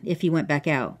then, if he went back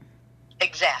out?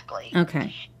 Exactly.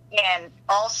 Okay. And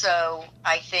also,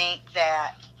 I think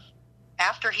that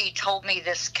after he told me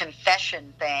this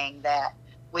confession thing, that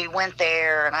we went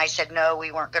there and I said, no,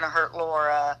 we weren't going to hurt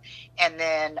Laura. And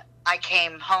then I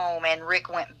came home and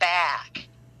Rick went back.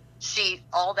 See,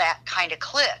 all that kind of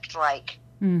clicked. Like,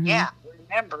 yeah,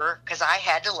 remember, because I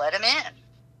had to let him in.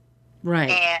 Right.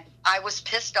 And I was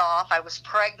pissed off. I was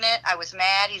pregnant. I was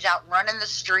mad. He's out running the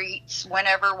streets,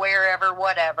 whenever, wherever,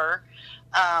 whatever.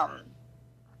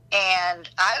 And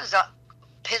I was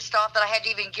pissed off that I had to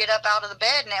even get up out of the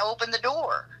bed and open the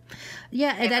door.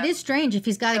 Yeah, that is strange. If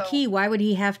he's got a key, why would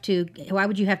you have to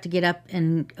get up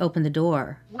and open the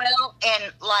door? Well,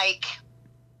 and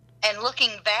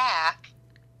looking back,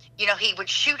 you know, he would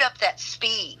shoot up that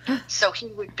speed. So he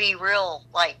would be real,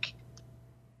 like,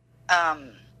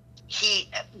 he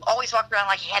always walked around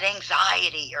like he had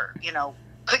anxiety, or, you know,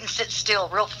 couldn't sit still,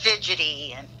 real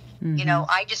fidgety. And, you know,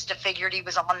 I just figured he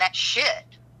was on that shit.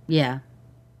 Yeah.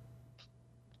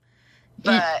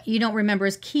 But you don't remember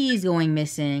his keys going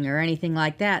missing or anything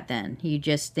like that then? You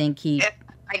just think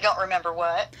I don't remember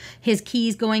what? His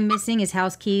keys going missing, his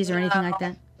house keys or anything like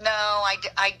that? No, I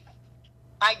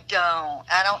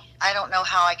don't. I don't know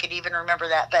how I could even remember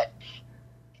that. But,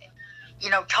 you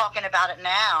know, talking about it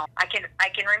now, I can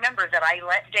remember that I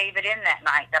let David in that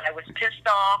night, that I was pissed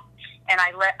off, and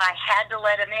I had to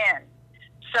let him in.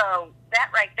 So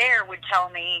that right there would tell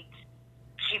me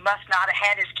he must not have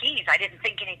had his keys. I didn't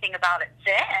think anything about it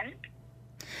then.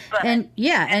 But and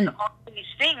all these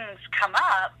things come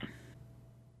up,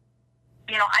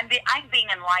 you know, I'm being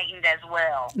enlightened as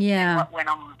well. Yeah. What went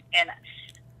on. And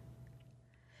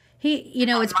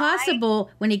it's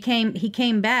possible when he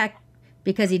came back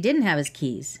because he didn't have his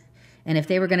keys. And if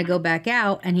they were going to go back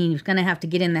out and he was going to have to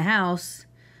get in the house,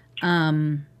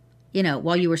 you know,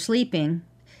 while you were sleeping,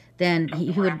 then he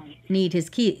would need his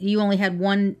key. You only had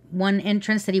one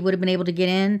entrance that he would have been able to get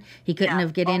in. He couldn't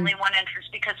have get in. Only one entrance,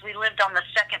 because we lived on the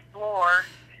second floor,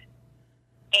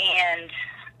 and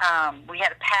we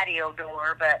had a patio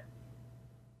door, but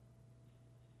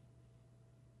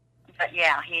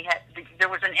yeah, there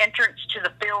was an entrance to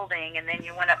the building, and then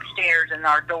you went upstairs and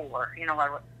our door, you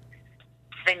know,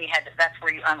 then that's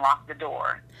where you unlocked the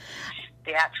door.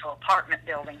 The actual apartment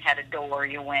building had a door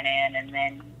you went in, and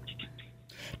then.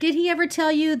 Did he ever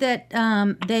tell you that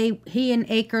he and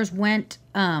Akers went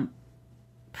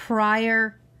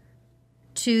prior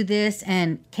to this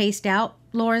and cased out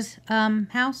Laura's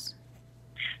house?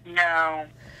 No.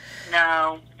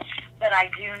 But I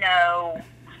do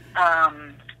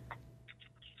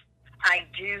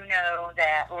know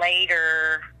that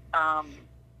later,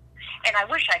 and I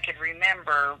wish I could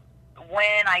remember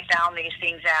when I found these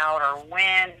things out, or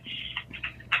when.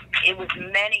 It was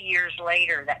many years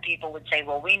later that people would say,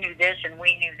 well, we knew this and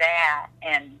we knew that.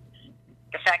 And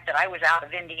the fact that I was out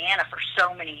of Indiana for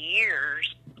so many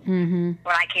years, when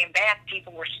I came back,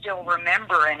 people were still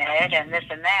remembering it and this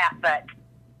and that. But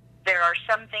there are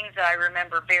some things that I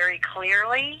remember very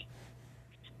clearly.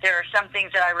 There are some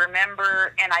things that I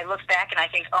remember, and I look back and I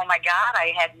think, oh, my God,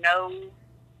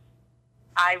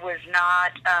 I was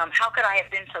not, how could I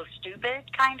have been so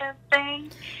stupid, kind of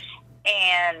thing.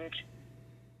 And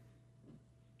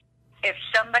if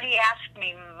somebody asked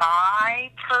me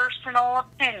my personal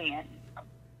opinion,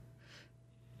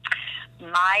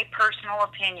 my personal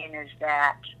opinion is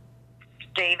that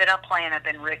David Alplanalp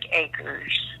and Rick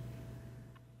Akers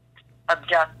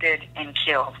abducted and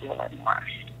killed Laura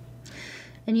Morris.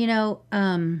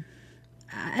 And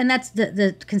and that's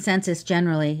the consensus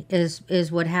generally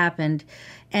is what happened.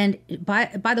 And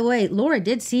by the way, Laura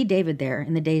did see David there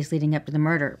in the days leading up to the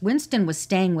murder. Winston was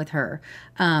staying with her.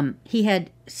 He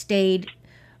had stayed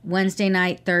Wednesday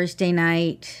night, Thursday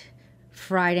night,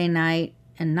 Friday night,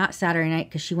 and not Saturday night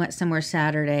because she went somewhere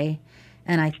Saturday.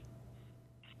 And I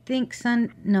think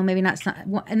maybe not.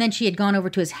 And then she had gone over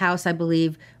to his house, I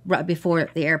believe, right before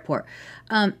the airport.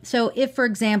 So if, for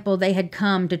example, they had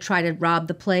come to try to rob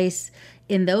the place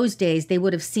in those days, they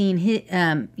would have seen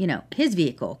his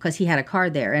vehicle because he had a car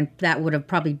there, and that would have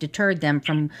probably deterred them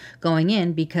from going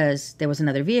in because there was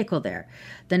another vehicle there.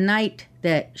 The night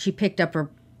that she picked up her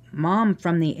mom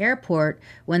from the airport,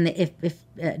 when if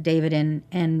David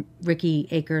and Ricky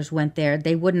Akers went there,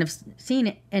 they wouldn't have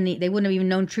seen any. They wouldn't have even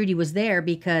known Trudy was there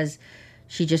because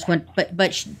she just went.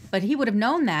 But he would have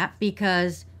known that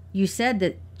because you said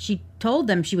that she told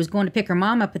them she was going to pick her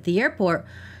mom up at the airport.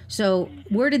 So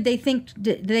where did they think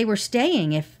they were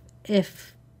staying? If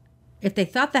they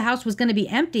thought the house was going to be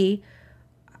empty,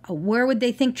 where would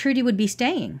they think Trudy would be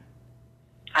staying?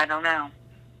 I don't know.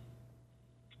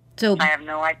 So I have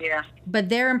no idea. But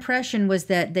their impression was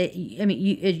that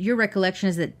your recollection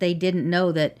is that they didn't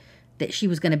know that she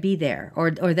was going to be there,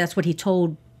 or that's what he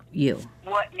told you.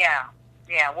 What? Yeah.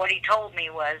 What he told me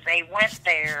was they went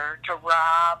there to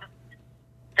rob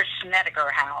the Snedeker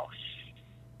house,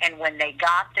 and when they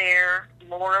got there,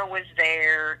 Laura was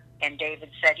there, and David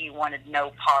said he wanted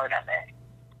no part of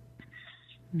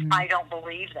it. Mm-hmm. I don't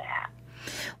believe that.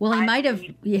 Well, he might have.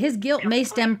 His guilt may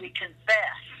stem. Confess.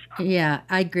 Yeah,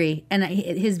 I agree. And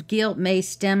his guilt may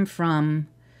stem from,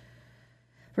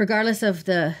 regardless of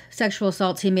the sexual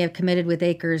assaults he may have committed with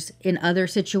Akers in other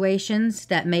situations,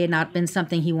 that may have not been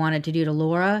something he wanted to do to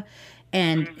Laura.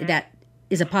 And that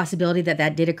is a possibility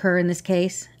that did occur in this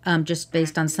case, just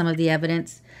based on some of the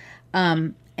evidence.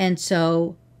 And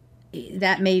so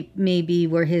that may be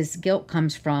where his guilt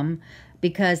comes from,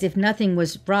 because if nothing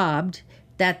was robbed,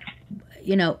 that,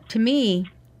 to me,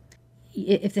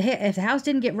 if the house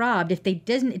didn't get robbed, it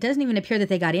doesn't even appear that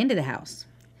they got into the house.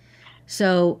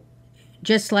 So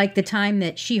just like the time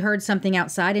that she heard something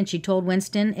outside and she told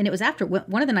Winston, and it was after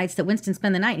one of the nights that Winston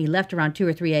spent the night, and he left around 2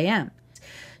 or 3 a.m.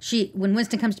 When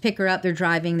Winston comes to pick her up, they're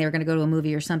driving, they were going to go to a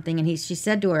movie or something, and she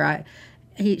said to her,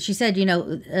 she said,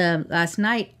 last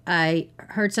night I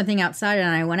heard something outside and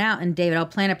I went out and David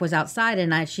Alplanalp was outside,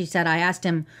 and she said, I asked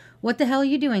him, what the hell are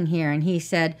you doing here? And he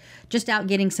said, just out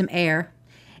getting some air.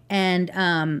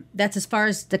 And that's as far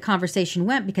as the conversation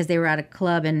went, because they were at a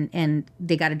club and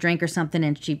they got a drink or something,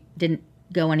 and she didn't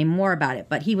go any more about it.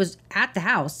 But he was at the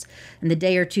house in the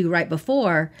day or two right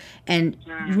before, and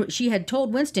she had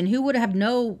told Winston, who would have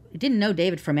didn't know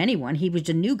David from anyone. He was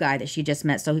a new guy that she just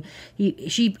met. So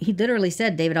he literally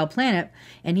said David Alplanalp,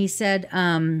 and he said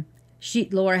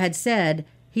Laura had said,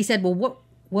 he said, well,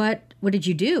 what did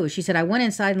you do? She said, I went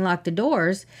inside and locked the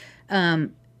doors.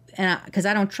 And because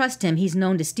I don't trust him, he's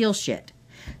known to steal shit.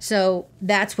 So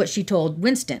that's what she told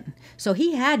Winston. So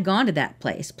he had gone to that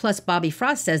place. Plus, Bobby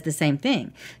Frost says the same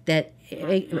thing, that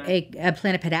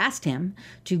Alplanalp had asked him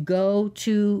to go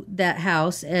to that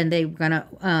house, and they were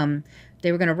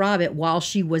gonna rob it while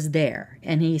she was there.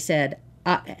 And he said,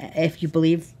 if you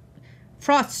believe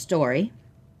Frost's story,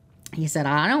 he said,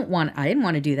 I didn't want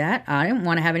to do that. I didn't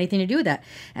want to have anything to do with that.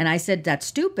 And I said, that's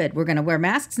stupid. We're going to wear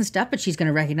masks and stuff, but she's going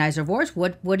to recognize her voice.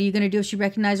 What are you going to do if she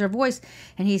recognizes her voice?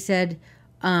 And he said,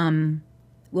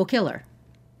 we'll kill her.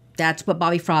 That's what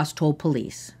Bobby Frost told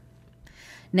police.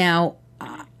 Now,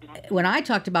 when I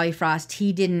talked to Bobby Frost,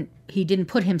 he didn't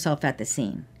put himself at the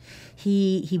scene.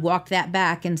 He walked that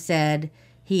back and said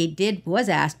was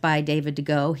asked by David to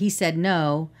go. He said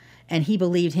no, and he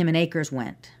believed him and Akers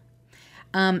went.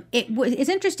 It's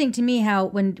interesting to me how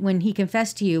when he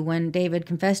confessed to you, when David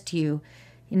confessed to you,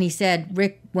 and he said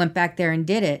Rick went back there and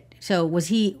did it. So was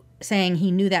he saying he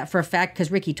knew that for a fact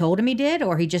because Ricky told him he did,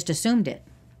 or he just assumed it?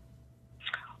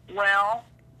 Well,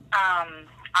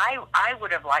 I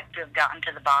would have liked to have gotten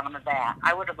to the bottom of that.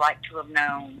 I would have liked to have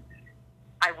known.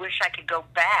 I wish I could go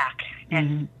back,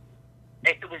 and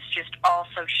it was just all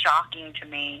so shocking to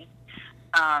me.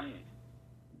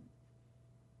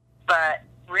 But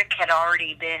Rick had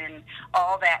already been,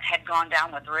 all that had gone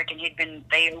down with Rick, and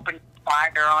they opened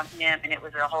fire on him, and it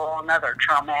was a whole another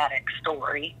traumatic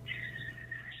story.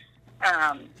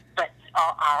 But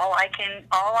all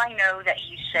I know that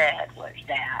he said was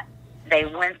that they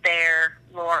went there,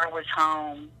 Laura was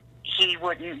home, he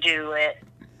wouldn't do it,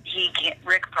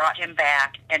 Rick brought him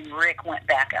back, and Rick went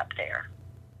back up there.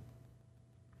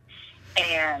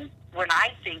 And when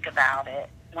I think about it,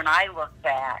 when I look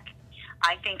back,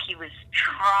 I think he was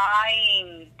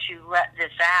trying to let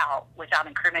this out without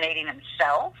incriminating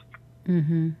himself.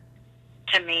 Mm-hmm.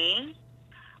 To me,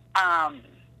 but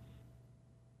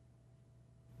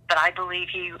I believe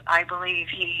he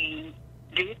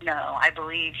did know. I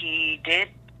believe he did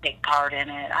take part in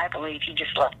it. I believe he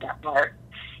just left that part.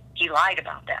 He lied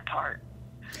about that part.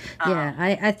 Yeah,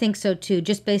 I think so too.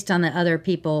 Just based on the other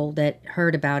people that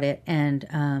heard about it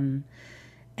and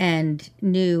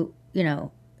knew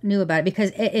about it,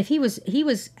 because if he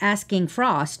was asking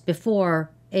Frost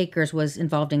before Akers was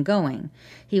involved in going,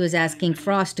 he was asking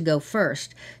Frost to go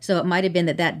first. So it might have been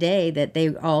that day that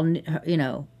they all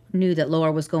knew that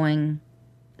Laura was going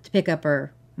to pick up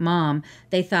her mom.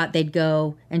 They thought they'd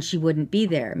go and she wouldn't be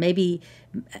there. Maybe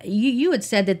you had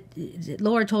said that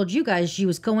Laura told you guys she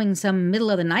was going some middle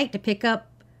of the night to pick up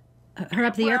her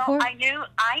up the airport. I knew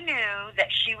that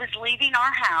she was leaving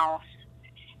our house,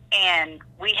 and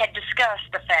we had discussed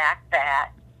the fact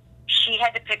that she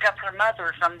had to pick up her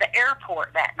mother from the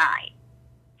airport that night.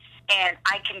 And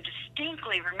I can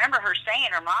distinctly remember her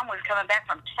saying her mom was coming back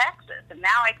from Texas, and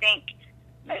now I think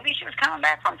maybe she was coming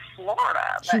back from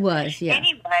Florida. But she was, yeah.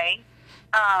 Anyway,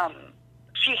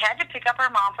 she had to pick up her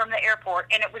mom from the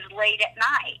airport, and it was late at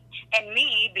night. And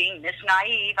me, being this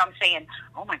naive, I'm saying,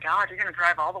 oh, my God, you're going to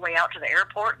drive all the way out to the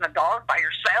airport in the dark by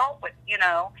yourself? But,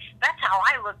 that's how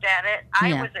I looked at it.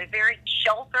 I was a very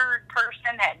sheltered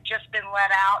person, had just been let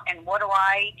out, and what do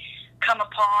I come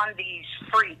upon? These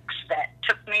freaks that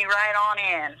took me right on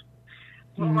in,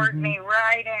 lured me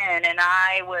right in, and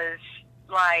I was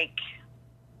like,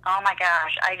 oh, my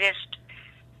gosh,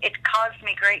 it caused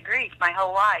me great grief my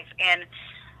whole life. And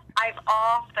I've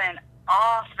often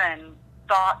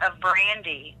thought of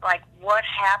Brandy, like, what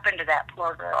happened to that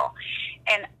poor girl?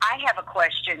 And I have a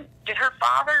question. Did her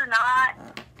father not,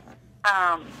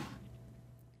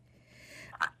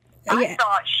 I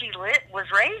thought she was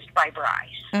raised by Bryce.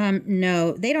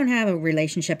 No, they don't have a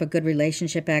good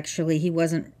relationship, actually. He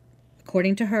wasn't,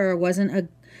 according to her, wasn't a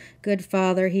good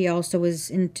father. He also was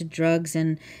into drugs,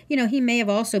 and, he may have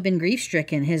also been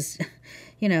grief-stricken. His,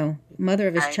 mother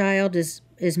of his child is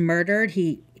murdered.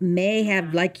 He may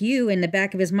have, like you, in the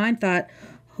back of his mind thought,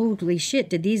 holy shit,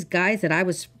 did these guys that I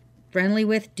was friendly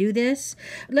with do this?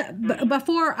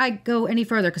 Before I go any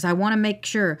further, because I want to make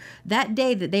sure, that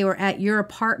day that they were at your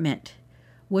apartment,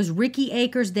 was Ricky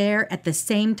Akers there at the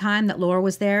same time that Laura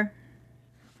was there?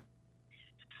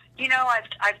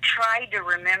 I've tried to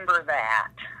remember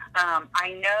that.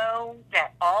 I know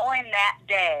that all in that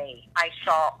day, I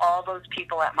saw all those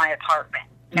people at my apartment.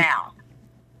 Now,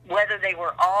 whether they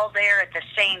were all there at the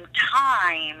same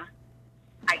time,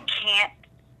 I can't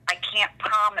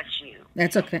promise you.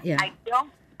 That's okay. Yeah. I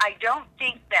don't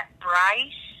think that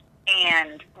Bryce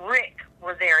and Rick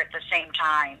were there at the same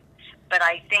time, but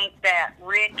I think that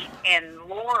Rick and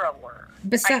Laura were.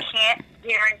 I can't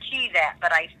guarantee that,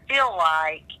 but I feel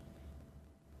like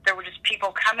there were just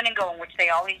people coming and going, which they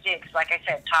always did. Because, like I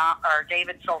said,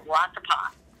 David sold lots of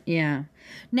pot. Yeah.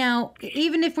 Now,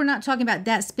 even if we're not talking about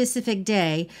that specific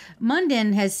day,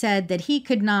 Munden has said that he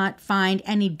could not find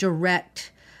any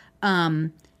direct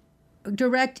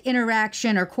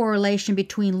interaction or correlation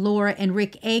between Laura and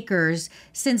Rick Akers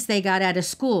since they got out of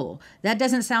school. That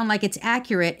doesn't sound like it's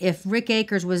accurate if Rick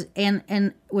Akers was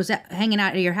was hanging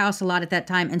out at your house a lot at that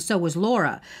time, and so was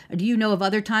Laura. Do you know of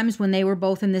other times when they were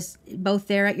both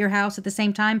there at your house at the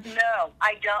same time? No,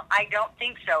 I don't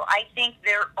think so. I think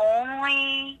their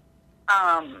only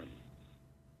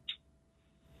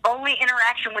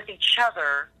interaction with each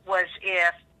other was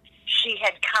if she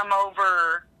had come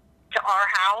over to our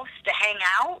house to hang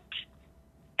out,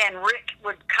 and Rick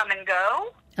would come and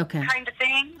go, kind of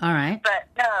thing. All right. But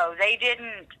no, they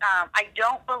didn't. I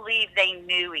don't believe they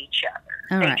knew each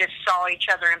other. They just saw each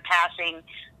other in passing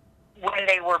when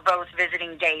they were both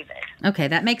visiting David. Okay,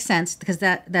 that makes sense, because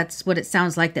that's what it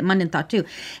sounds like that Munden thought too.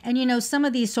 And some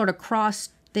of these sort of cross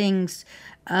things,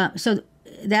 so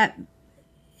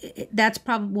that's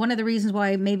probably one of the reasons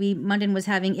why maybe Munden was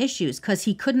having issues, because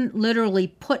he couldn't literally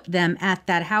put them at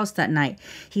that house that night.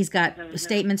 He's got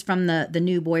statements from the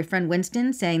new boyfriend,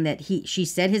 Winston, saying that she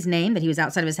said his name, that he was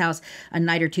outside of his house a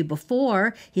night or two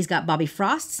before. He's got Bobby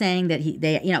Frost saying that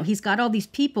he's got all these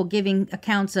people giving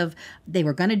accounts of they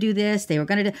were going to do this, they were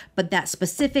going to do, but that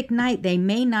specific night they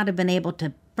may not have been able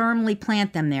to firmly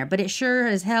plant them there. But it sure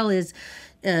as hell is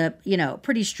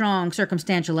pretty strong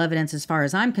circumstantial evidence as far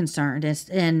as I'm concerned,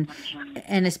 and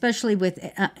especially with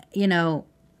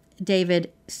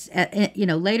David,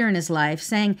 later in his life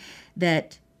saying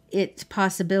that it's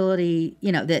possibility,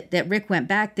 that Rick went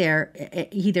back there.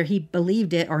 Either he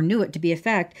believed it or knew it to be a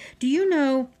fact. Do you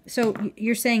know? So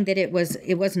you're saying that it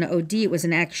wasn't an OD; it was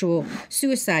an actual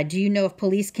suicide. Do you know if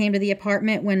police came to the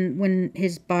apartment when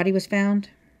his body was found?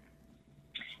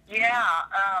 Yeah.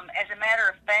 As a matter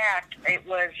of fact, it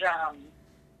was.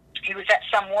 He was at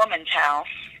some woman's house,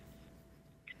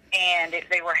 and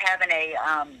they were having a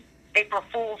April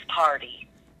Fool's party,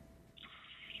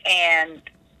 and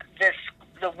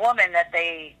the woman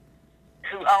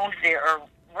who owned or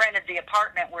rented the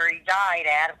apartment where he died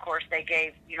at, of course,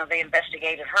 they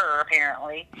investigated her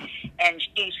apparently, and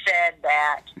she said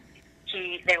that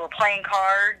they were playing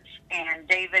cards, and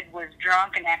David was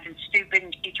drunk and acting stupid,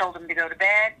 and she told him to go to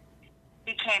bed.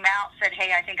 He came out, said,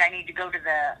 "Hey, I think I need to go to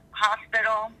the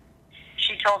hospital."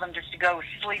 She told him just to go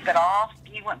sleep it off.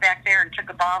 He went back there and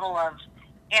took a bottle of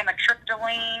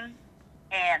amitriptyline,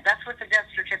 and that's what the death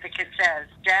certificate says.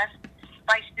 Death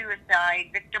by suicide,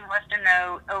 victim left a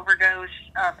note, overdose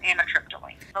of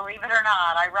amitriptyline. Believe it or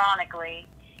not, ironically,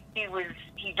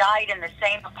 he died in the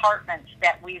same apartments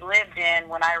that we lived in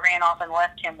when I ran off and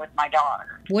left him with my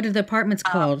daughter. What are the apartments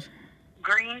called?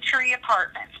 Green Tree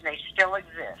Apartments. They still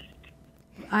exist.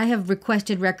 I have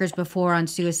requested records before on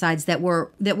suicides that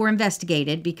were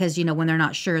investigated because when they're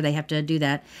not sure they have to do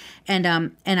that, and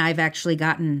I've actually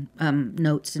gotten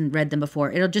notes and read them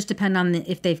before. It'll just depend on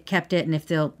if they've kept it and if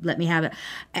they'll let me have it,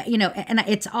 And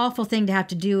it's an awful thing to have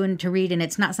to do and to read, and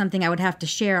it's not something I would have to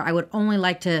share. I would only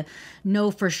like to know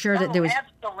for sure that there was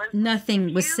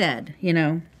nothing was said.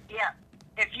 Yeah.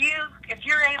 If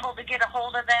you're able to get a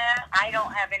hold of that, I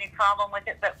don't have any problem with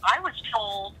it. But I was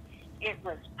told it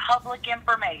was public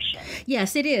information.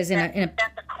 Yes, it is. That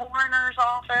the coroner's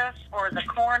office or the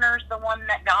coroner's the one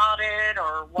that got it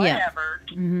or whatever.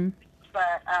 Yeah. Mm-hmm.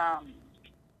 But,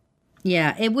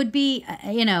 yeah, it would be,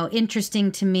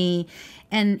 interesting to me.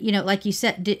 And, like you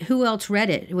said, who else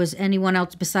read it? Was anyone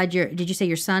else besides did you say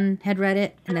your son had read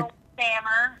it? Bill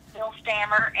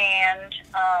Stammer and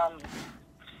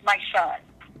my son.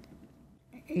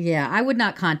 Yeah, I would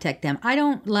not contact them. I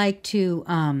don't like to,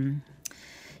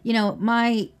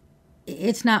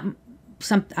 it's not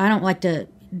I don't like to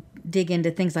dig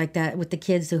into things like that with the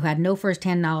kids who had no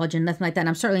firsthand knowledge and nothing like that. And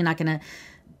I'm certainly not going to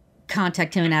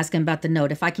contact him and ask him about the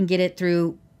note. If I can get it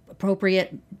through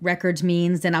appropriate records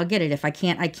means, then I'll get it. If I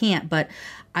can't, I can't. But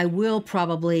I will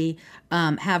probably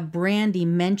have Brandy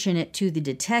mention it to the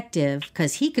detective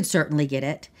because he could certainly get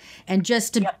it. And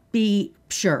just to be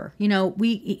sure,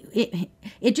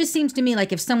 it just seems to me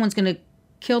like if someone's going to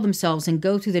kill themselves and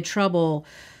go through the trouble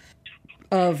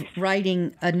of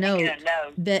writing a note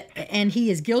and he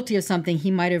is guilty of something,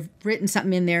 he might have written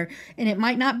something in there, and it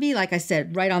might not be, like I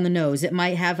said, right on the nose. It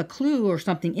might have a clue or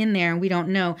something in there, and we don't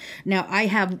know. Now, I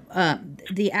have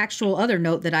the actual other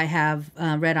note that I have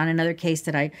read on another case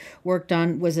that I worked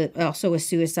on was also a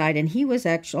suicide, and he was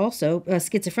actually also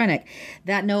schizophrenic.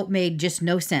 That note made just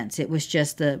no sense. It was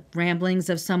just the ramblings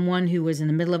of someone who was in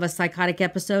the middle of a psychotic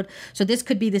episode. So this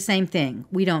could be the same thing.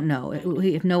 We don't know.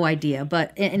 We have no idea.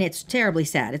 And it's terribly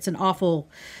sad. It's an awful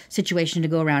situation to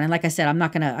go around. And like I said,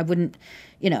 I wouldn't,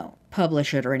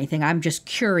 publish it or anything. I'm just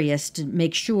curious to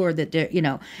make sure that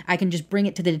I can just bring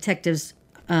it to the detective's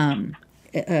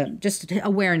just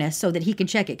awareness so that he can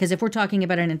check it. Because if we're talking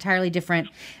about an entirely different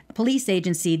police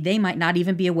agency, they might not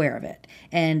even be aware of it.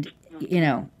 And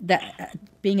that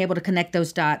being able to connect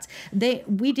those dots.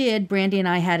 Brandy and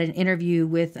I had an interview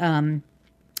with an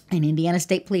Indiana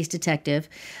State Police detective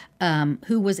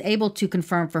who was able to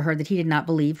confirm for her that he did not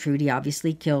believe Trudy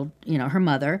obviously killed, her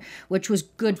mother, which was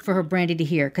good for her, Brandy, to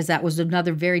hear, because that was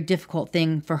another very difficult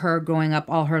thing for her growing up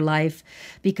all her life,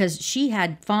 because she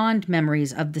had fond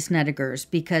memories of the Snedegers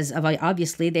because of,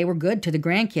 obviously, they were good to the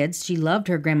grandkids. She loved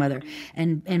her grandmother,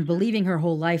 and believing her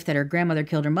whole life that her grandmother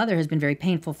killed her mother has been very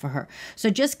painful for her.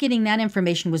 So just getting that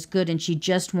information was good, and she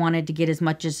just wanted to get as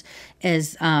much as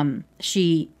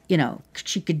she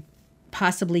could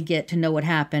possibly get to know what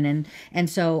happened, and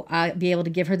so I'll be able to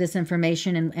give her this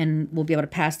information, and we'll be able to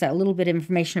pass that little bit of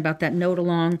information about that note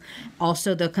along,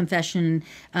 also the confession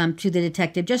to the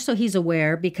detective, just so he's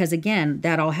aware, because again,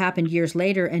 that all happened years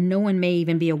later, and no one may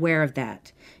even be aware of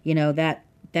that.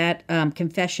 That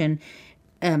confession,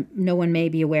 no one may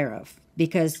be aware of,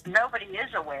 because nobody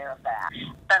is aware of that.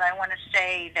 But I want to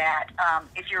say that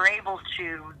if you're able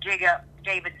to dig up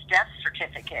David's death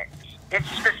certificate, it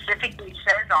specifically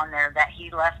says on there that he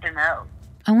left a note.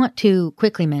 I want to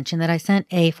quickly mention that I sent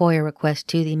a FOIA request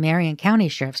to the Marion County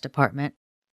Sheriff's Department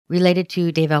related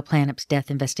to David Alplanalp's death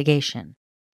investigation.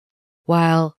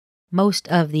 While most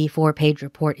of the 4-page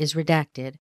report is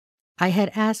redacted, I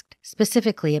had asked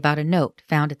specifically about a note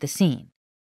found at the scene,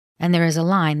 And there is a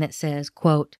line that says,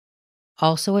 quote,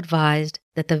 also advised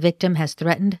that the victim has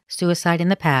threatened suicide in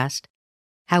the past.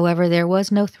 However, there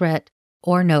was no threat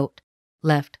or note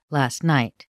left last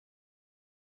night.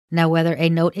 Now, whether a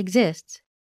note exists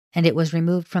and it was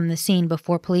removed from the scene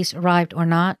before police arrived or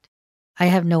not, I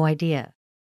have no idea.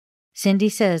 Cindy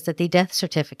says that the death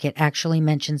certificate actually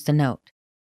mentions the note.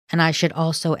 And I should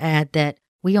also add that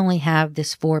we only have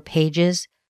this 4 pages.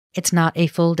 It's not a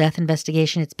full death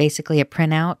investigation. It's basically a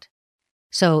printout.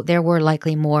 So there were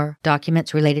likely more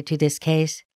documents related to this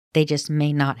case. They just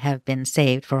may not have been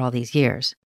saved for all these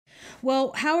years.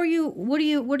 Well, where are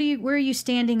you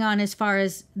standing on as far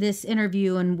as this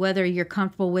interview and whether you're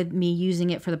comfortable with me using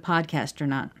it for the podcast or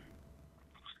not?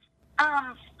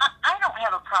 I don't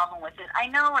have a problem with it. I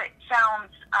know it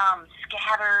sounds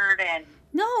scattered and...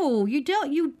 No, you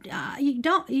don't. You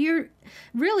don't. You're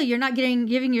not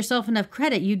giving yourself enough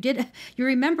credit. You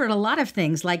remembered a lot of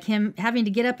things, like him having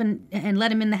to get up and let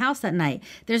him in the house that night.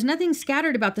 There's nothing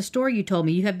scattered about the story you told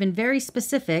me. You have been very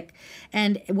specific,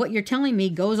 and what you're telling me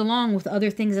goes along with other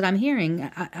things that I'm hearing.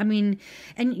 I mean,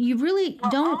 and you really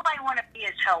don't. All I want to be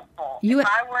is helpful. If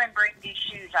I were in Brandy's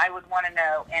shoes, I would want to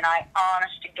know, and I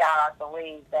honest to God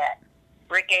believe that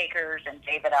Rick Akers and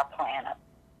David Alplanalp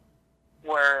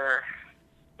were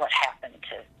what happened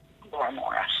to Laura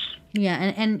Morris. Yeah,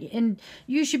 and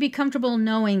you should be comfortable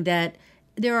knowing that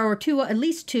there are at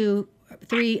least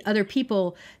 3 other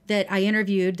people that I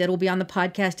interviewed that will be on the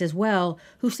podcast as well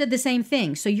who said the same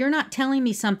thing. So you're not telling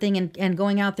me something and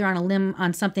going out there on a limb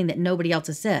on something that nobody else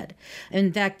has said.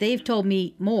 In fact, they've told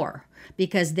me more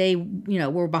because they,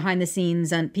 were behind the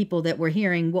scenes and people that were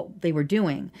hearing what they were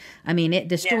doing. I mean,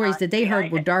 the stories that they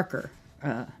heard were darker,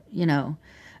 yeah,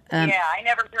 I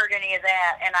never heard any of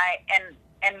that,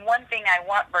 and one thing I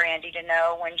want Brandy to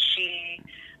know when she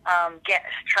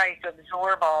tries to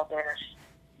absorb all this,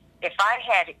 if I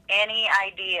had any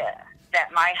idea that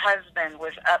my husband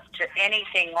was up to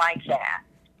anything like that,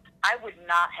 I would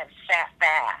not have sat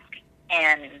back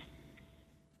and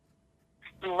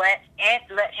let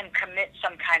him commit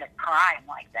some kind of crime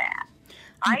like that.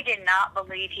 I did not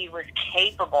believe he was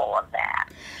capable of that.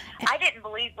 I didn't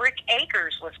believe Rick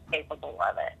Akers was capable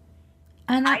of it.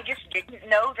 And I just didn't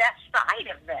know that side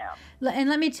of them. And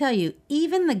let me tell you,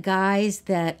 even the guys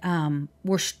that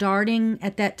were starting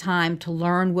at that time to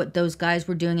learn what those guys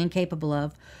were doing and capable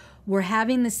of were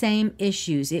having the same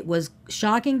issues. It was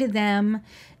shocking to them.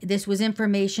 This was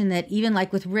information that even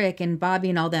like with Rick and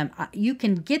Bobby and all them, you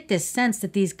can get this sense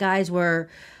that these guys were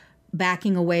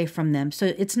backing away from them.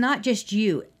 So it's not just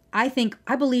you. I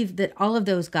believe that all of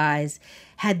those guys,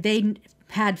 had they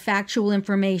had factual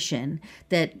information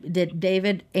that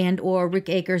David and or Rick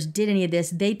Akers did any of this,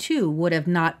 they too would have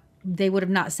not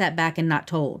sat back and not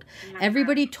told. Mm-hmm.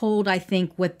 Everybody told, I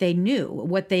think, what they knew,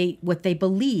 what they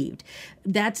believed.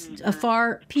 That's a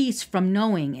far piece from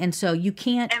knowing. And so you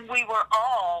can't... And we were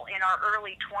all in our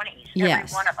early 20s,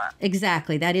 every one of us.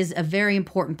 Exactly. That is a very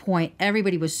important point.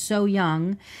 Everybody was so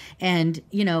young. And,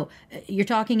 you're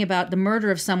talking about the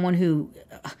murder of someone who...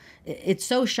 It's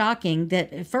so shocking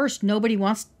that at first nobody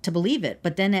wants to believe it.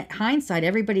 But then at hindsight,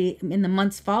 everybody in the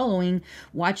months following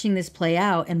watching this play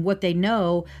out and what they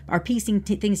know are piecing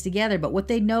things together. But what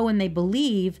they know and they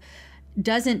believe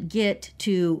doesn't get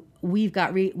to we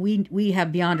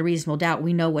have beyond a reasonable doubt.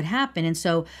 We know what happened. And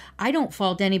so I don't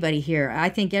fault anybody here. I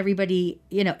think everybody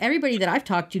that I've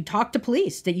talked to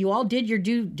police, that you all did your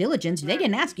due diligence. They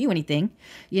didn't ask you anything,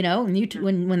 and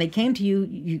when they came to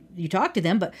you, you talked to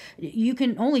them, but you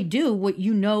can only do what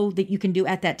you know that you can do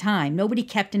at that time. Nobody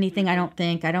kept anything. I don't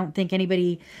think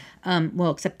anybody,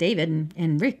 except David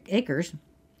and Rick Akers.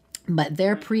 But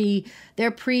their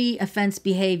pre-offense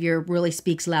behavior really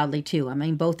speaks loudly too. I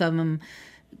mean, both of them,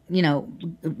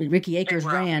 Ricky Akers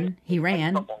ran. He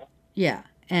ran. Yeah.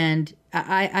 And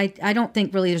I don't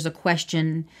think really there's a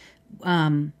question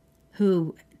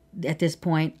who at this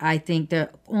point. I think the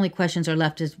only questions are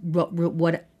left is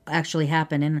what actually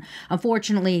happened. And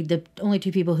unfortunately, the only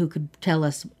 2 people who could tell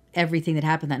us everything that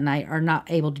happened that night are not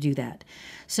able to do that.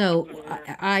 So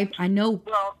I know.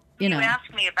 Well, you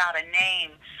asked me about a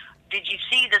name. Did you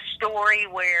see the story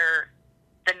where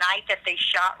the night that they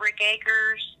shot Rick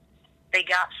Akers, they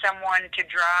got someone to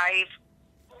drive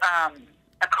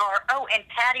a car? Oh, and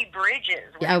Patty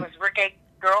Bridges, which was Rick Akers'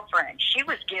 girlfriend, she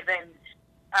was given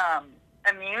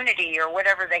immunity or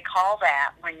whatever they call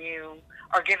that when you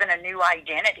are given a new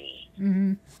identity.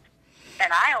 Mm-hmm.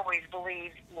 And I always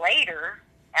believed later,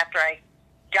 after I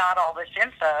got all this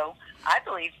info, I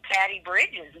believed Patty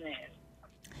Bridges knew.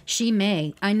 She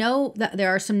may. I know that there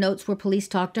are some notes where police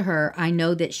talk to her. I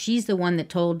know that she's the one that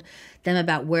told them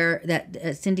about where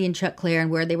that Cindy and Chuck Clare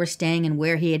and where they were staying and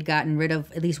where he had gotten rid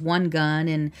of at least one gun.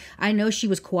 And I know she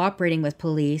was cooperating with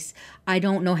police. I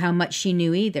don't know how much she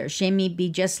knew either. She may be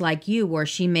just like you, where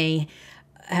she may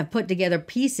have put together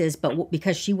pieces, but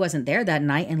because she wasn't there that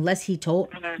night, unless he told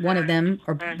one of them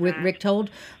or Rick told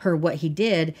her what he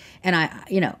did.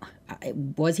 And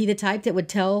was he the type that would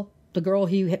tell the girl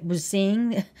he was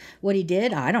seeing what he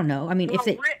did? I don't know. I mean,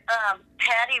 Patty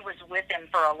was with him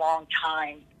for a long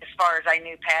time. As far as I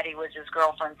knew, Patty was his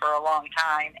girlfriend for a long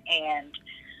time. And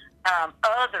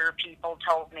other people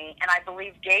told me, and I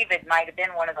believe David might have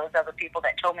been one of those other people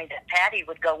that told me that Patty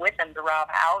would go with him to rob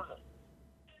houses.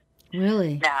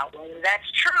 Really? Now, whether that's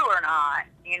true or not,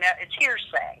 it's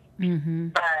hearsay. Mm-hmm.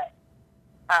 But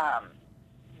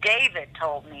David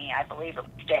told me, I believe it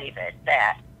was David,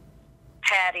 that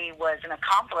Patty was an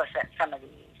accomplice at some of these.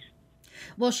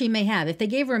 Well, she may have. If they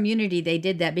gave her immunity, they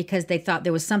did that because they thought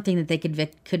there was something that they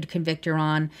could convict her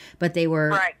on, but they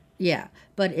were... Right. Yeah.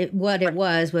 But it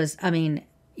was, I mean,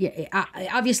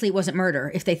 obviously it wasn't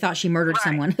murder. If they thought she murdered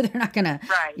someone, they're not going to,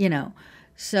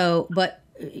 So, but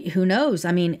who knows?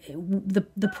 I mean,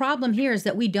 the problem here is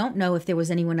that we don't know if there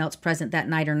was anyone else present that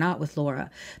night or not with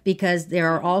Laura, because there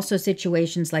are also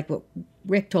situations like what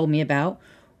Rick told me about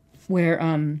where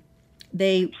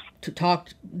they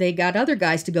got other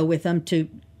guys to go with them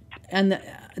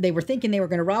they were thinking they were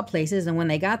going to rob places, and when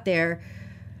they got there,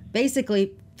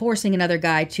 basically forcing another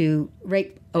guy to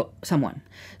rape someone.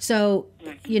 So,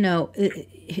 who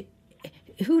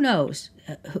knows?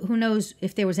 Who knows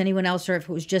if there was anyone else or if it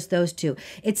was just those two?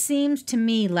 It seems to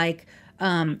me like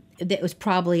it was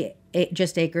probably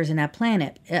just Akers and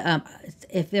Alplanalp.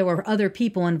 If there were other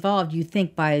people involved, you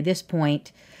think by this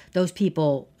point those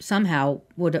people somehow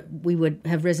would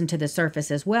have risen to the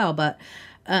surface as well. But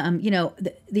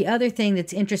the other thing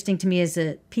that's interesting to me is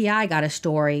the PI got a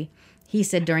story. He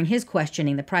said during his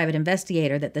questioning, the private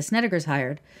investigator that the Snedeker's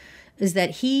hired, is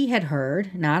that he had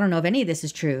heard, now I don't know if any of this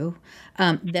is true,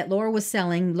 that Laura was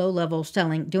selling, low-level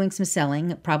selling, doing some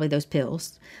selling, probably those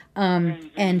pills,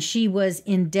 and she was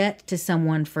in debt to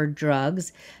someone for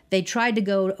drugs. They tried to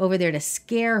go over there to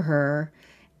scare her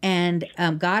and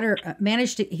got her,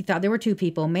 he thought there were two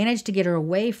people, managed to get her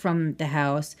away from the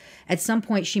house. At some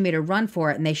point, she made a run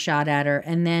for it, and they shot at her,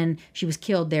 and then she was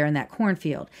killed there in that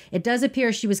cornfield. It does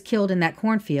appear she was killed in that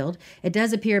cornfield. It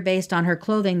does appear, based on her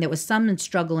clothing, that was some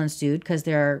struggle ensued, because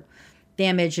there are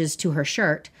damages to her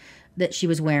shirt that she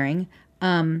was wearing.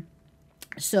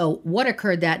 So what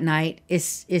occurred that night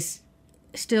is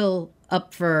still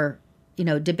up for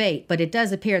debate, but it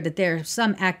does appear that there's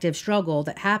some active struggle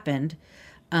that happened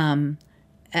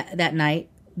that night,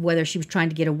 whether she was trying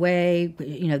to get away.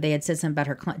 They had said something about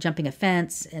her jumping a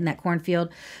fence in that cornfield.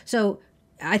 So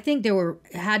I think there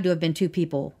had to have been two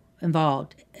people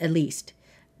involved, at least.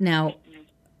 Now,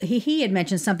 he had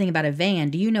mentioned something about a van.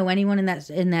 Do you know anyone in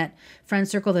that friend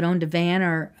circle that owned a van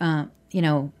or, a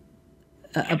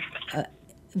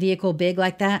vehicle big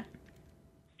like that?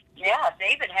 Yeah,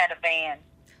 David had a van.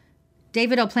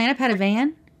 David Alplanalp had a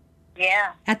van?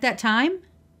 Yeah. At that time?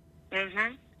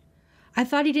 Mm-hmm. I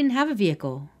thought he didn't have a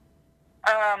vehicle.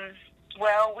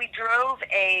 Well, we drove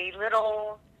a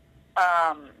little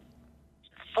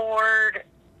Ford,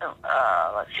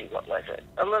 let's see, what was it?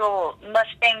 A little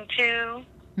Mustang 2.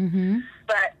 Mm-hmm.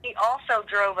 But he also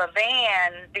drove a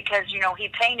van because, he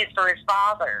painted for his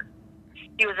father.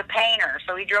 He was a painter,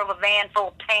 so he drove a van full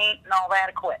of paint and all that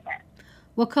equipment.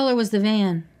 What color was the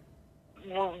van?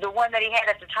 Well, the one that he had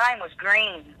at the time was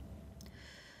green.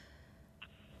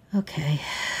 Okay.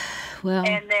 Well.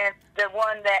 And then the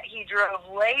one that he drove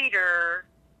later,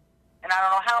 and I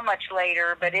don't know how much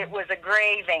later, but it was a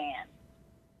gray van.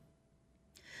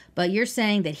 But you're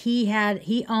saying that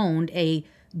he owned a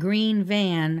green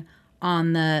van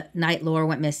on the night Laura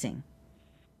went missing?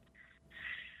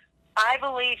 I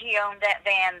believe he owned that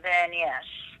van then, yes.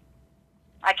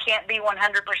 I can't be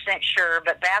 100% sure,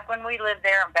 but back when we lived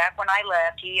there and back when I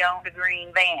left, he owned a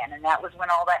green van, and that was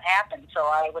when all that happened. So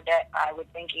I would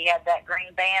think he had that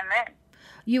green van then.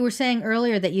 You were saying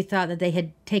earlier that you thought that they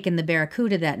had taken the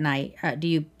Barracuda that night. Do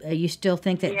you still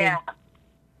think that? Yeah.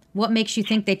 What makes you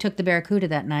think they took the Barracuda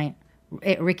that night,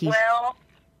 Ricky? Well,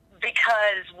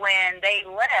 because when they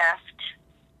left,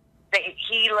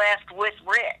 he left with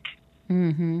Rick.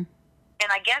 Mm-hmm.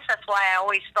 And I guess that's why I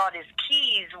always thought his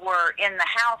keys were in the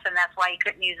house, and that's why he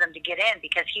couldn't use them to get in,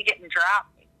 because he didn't drive.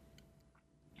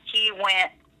 He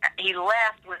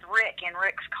left with Rick in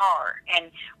Rick's car,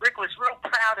 and Rick was real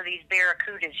proud of these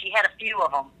Barracudas. He had a few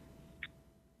of them.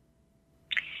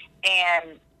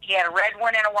 And he had a red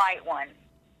one and a white one.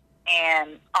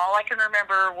 And all I can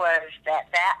remember was that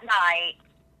night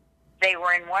they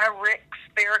were in one of Rick's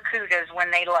Barracudas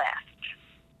when they left.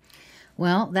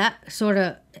 Well, that sort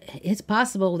of, it's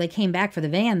possible they came back for the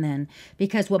van then,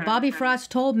 because what Bobby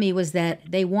Frost told me was that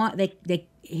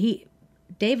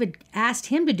David asked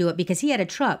him to do it because he had a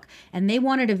truck and they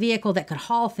wanted a vehicle that could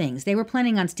haul things. They were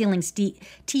planning on stealing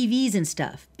TVs and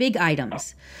stuff, big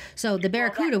items. So the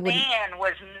Barracuda would. The van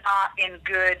was not in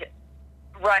good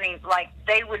running. Like,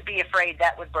 they would be afraid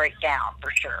that would break down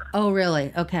for sure. Oh,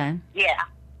 really? Okay. Yeah.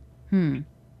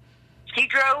 He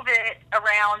drove it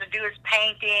around to do his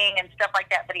painting and stuff like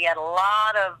that, but he had a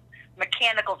lot of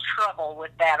mechanical trouble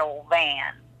with that old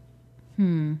van.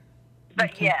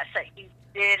 But okay. Yes, he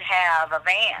did have a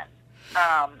van.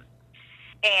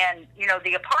 And, you know,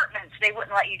 the apartments, they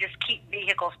wouldn't let you just keep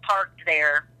vehicles parked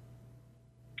there.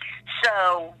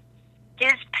 So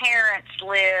his parents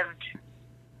lived,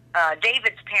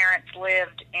 David's parents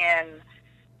lived in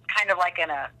kind of like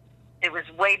it was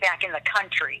way back in the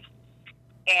country.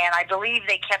 And I believe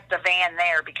they kept the van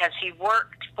there because he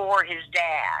worked for his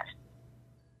dad.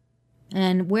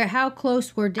 And how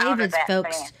close were David's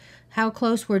folks? Van. How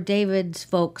close were David's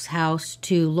folks' house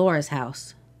to Laura's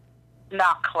house?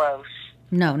 Not close.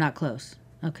 No, not close.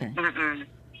 Okay.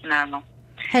 No.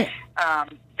 Hey.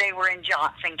 They were in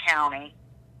Johnson County.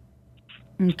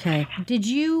 Okay. Did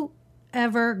you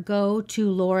ever go to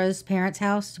Laura's parents'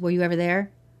 house? Were you ever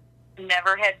there?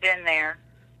 Never had been there.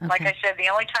 Okay. Like I said, the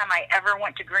only time I ever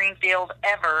went to Greenfield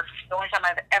the only time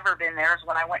I've ever been there is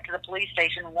when I went to the police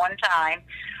station one time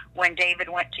when David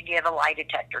went to give a lie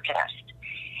detector test.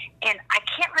 And I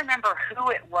can't remember who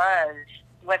it was,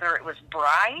 whether it was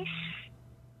Bryce,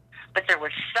 but there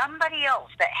was somebody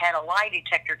else that had a lie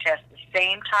detector test the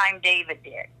same time David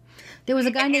did. There was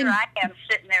a guy named... Here I am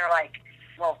sitting there like,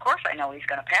 well, of course I know he's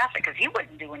going to pass it because he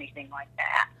wouldn't do anything like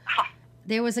that.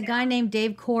 There was a guy named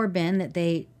Dave Corbin that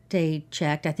they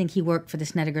checked. I think he worked for the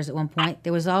Snedegers at one point.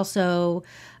 There was also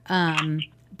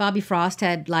Bobby Frost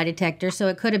had lie detectors, so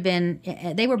it could have been,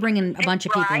 they were bringing a bunch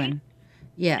of people in.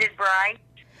 Yeah. Did Bryce?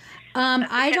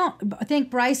 I think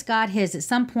Bryce got his. At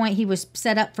some point he was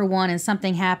set up for one and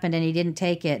something happened and he didn't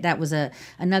take it. That was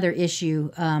another issue.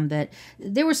 That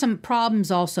there were some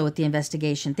problems also with the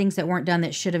investigation, things that weren't done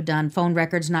that should have done, phone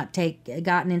records not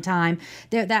gotten in time.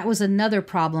 That was another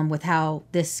problem with how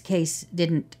this case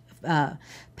didn't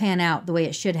pan out the way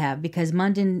it should have, because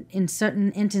Munden in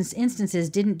certain instances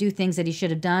didn't do things that he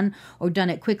should have done or done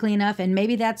it quickly enough, and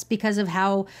maybe that's because of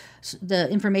how the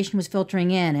information was filtering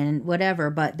in and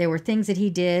whatever, but there were things that he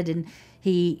did and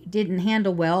he didn't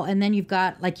handle well. And then you've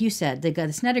got, like you said, the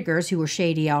Snedegers who were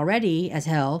shady already as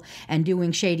hell and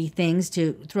doing shady things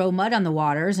to throw mud on the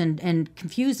waters and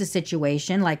confuse the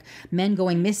situation, like men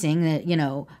going missing,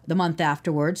 the month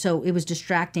afterwards. So it was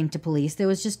distracting to police.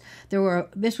 This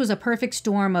was a perfect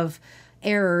storm of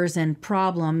errors and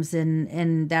problems,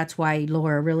 and that's why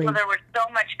Laura really... Well, there was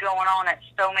so much going on at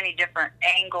so many different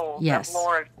angles of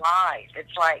Laura's life.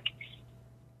 It's like...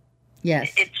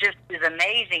 Yes. It just is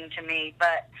amazing to me,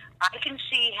 but I can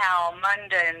see how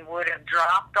Munden would have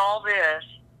dropped all this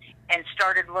and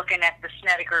started looking at the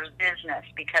Snedekers business,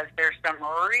 because there's some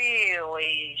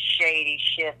really shady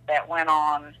shit that went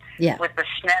on with the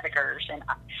Snedekers. And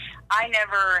I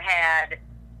never had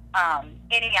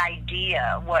any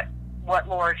idea what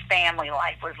Laura's family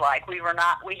life was like. We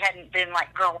hadn't been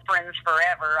like girlfriends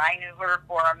forever. I knew her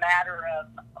for a matter of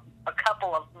a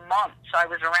couple of months. I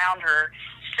was around her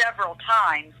several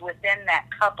times within that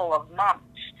couple of months.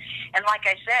 And like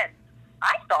I said,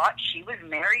 I thought she was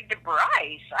married to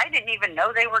Bryce. I didn't even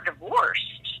know they were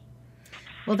divorced.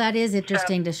 Well, that is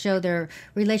interesting to show their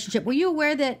relationship. Were you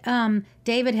aware that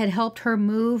David had helped her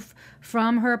move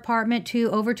from her apartment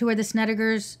over to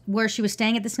where she was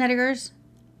staying at the Snedegers?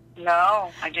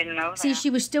 No, I didn't know that. See, she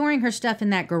was storing her stuff in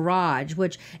that garage,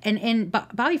 and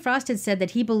Bobby Frost had said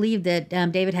that he believed that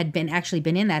David had actually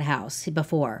been in that house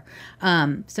before.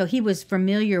 So he was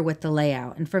familiar with the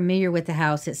layout and familiar with the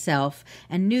house itself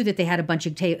and knew that they had a bunch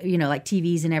of, like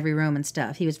TVs in every room and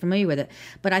stuff. He was familiar with it.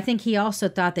 But I think he also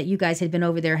thought that you guys had been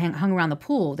over there hung around the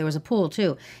pool. There was a pool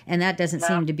too. And that doesn't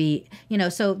seem to be,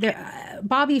 so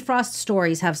Bobby Frost's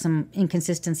stories have some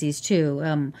inconsistencies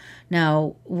too.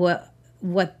 Now,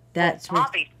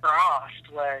 Bobby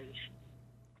Frost was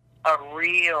a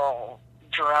real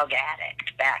drug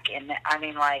addict back in the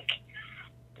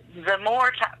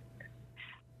more time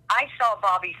I saw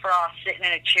Bobby Frost sitting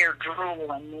in a chair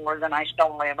drooling more than I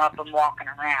saw him up and walking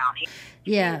around.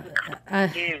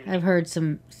 I've heard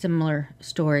some similar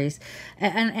stories,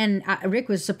 and Rick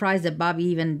was surprised that Bobby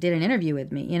even did an interview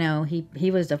with me.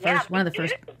 He was one of the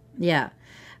first. Yeah.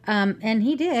 And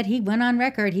he did. He went on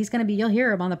record. He's going to be, you'll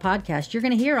hear him on the podcast. You're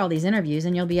going to hear all these interviews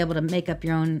and you'll be able to make up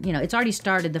your own, it's already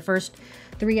started. The first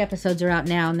 3 episodes are out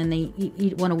now, and then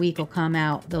one a week will come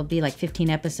out. There'll be like 15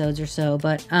 episodes or so.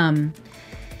 But, and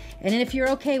if you're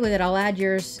okay with it, I'll add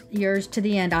yours to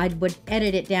the end. I would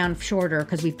edit it down shorter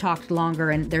because we've talked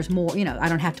longer and there's more, I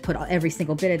don't have to put every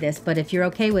single bit of this, but if you're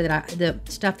okay with it, the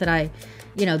stuff that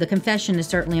the confession is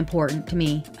certainly important to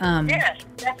me. Yes,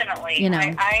 definitely.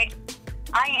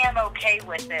 I am okay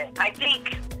with it. I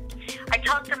think I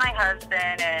talked to my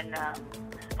husband and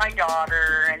my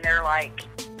daughter, and they're like,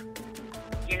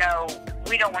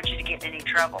 we don't want you to get in any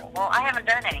trouble. Well, I haven't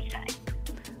done anything.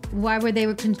 Why were they?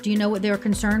 Do you know what their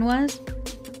concern was?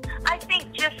 I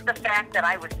think just the fact that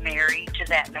I was married to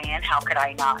that man. How could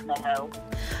I not know?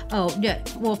 Oh, yeah.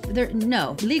 Well, there's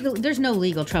no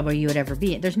legal trouble you would ever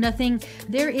be in. There's nothing.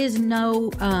 There is no.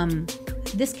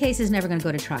 This case is never going to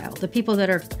go to trial. The people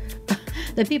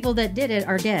that did it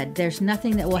are dead. There's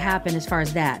nothing that will happen as far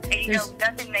as that. And,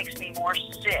 nothing makes me more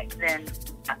sick than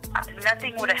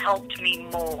nothing would have helped me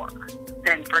more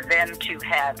than for them to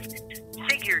have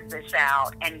figured this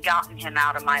out and gotten him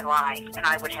out of my life, and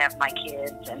I would have my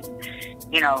kids, and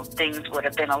things would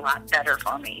have been a lot better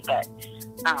for me. But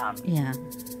I'm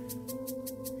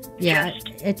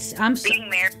being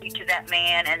married to that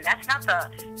man, and that's not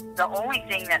the only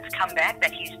thing that's come back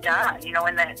that he's done.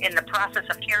 In the process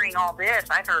of hearing all this,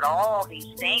 I've heard all these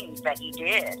things that he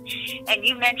did. And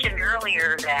you mentioned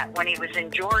earlier that when he was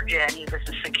in Georgia and he was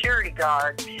a security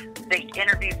guard, they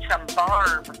interviewed some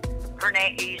Barb. Her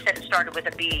name, you said it started with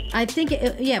a B. I think,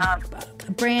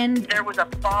 Brand. There was a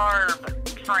Barb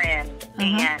friend,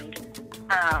 and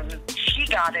she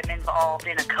got him involved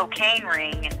in a cocaine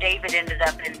ring, and David ended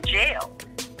up in jail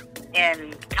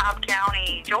in Cobb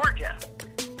County, Georgia.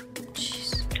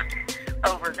 Jeez.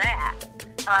 Over that.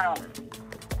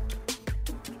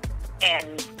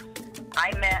 And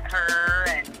I met her,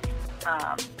 and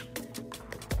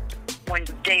when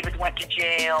David went to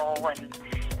jail, and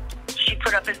she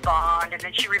put up his bond, and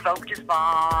then she revoked his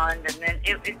bond, and then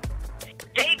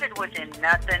David was in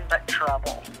nothing but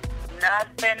trouble.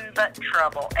 Nothing but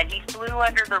trouble. And he flew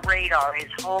under the radar his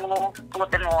whole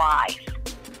flipping life.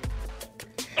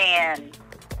 And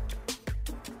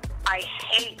I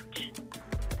hate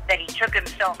that he took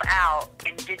himself out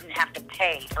and didn't have to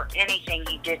pay for anything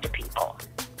he did to people.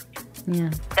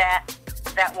 Yeah.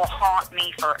 That will haunt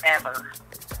me forever.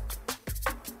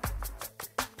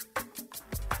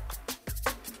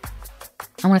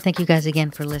 I want to thank you guys again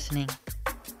for listening.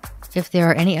 If there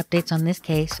are any updates on this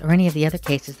case or any of the other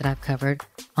cases that I've covered,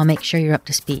 I'll make sure you're up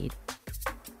to speed.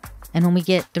 And when we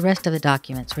get the rest of the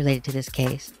documents related to this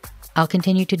case, I'll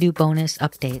continue to do bonus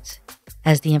updates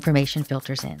as the information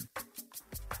filters in.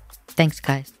 Thanks,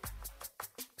 guys.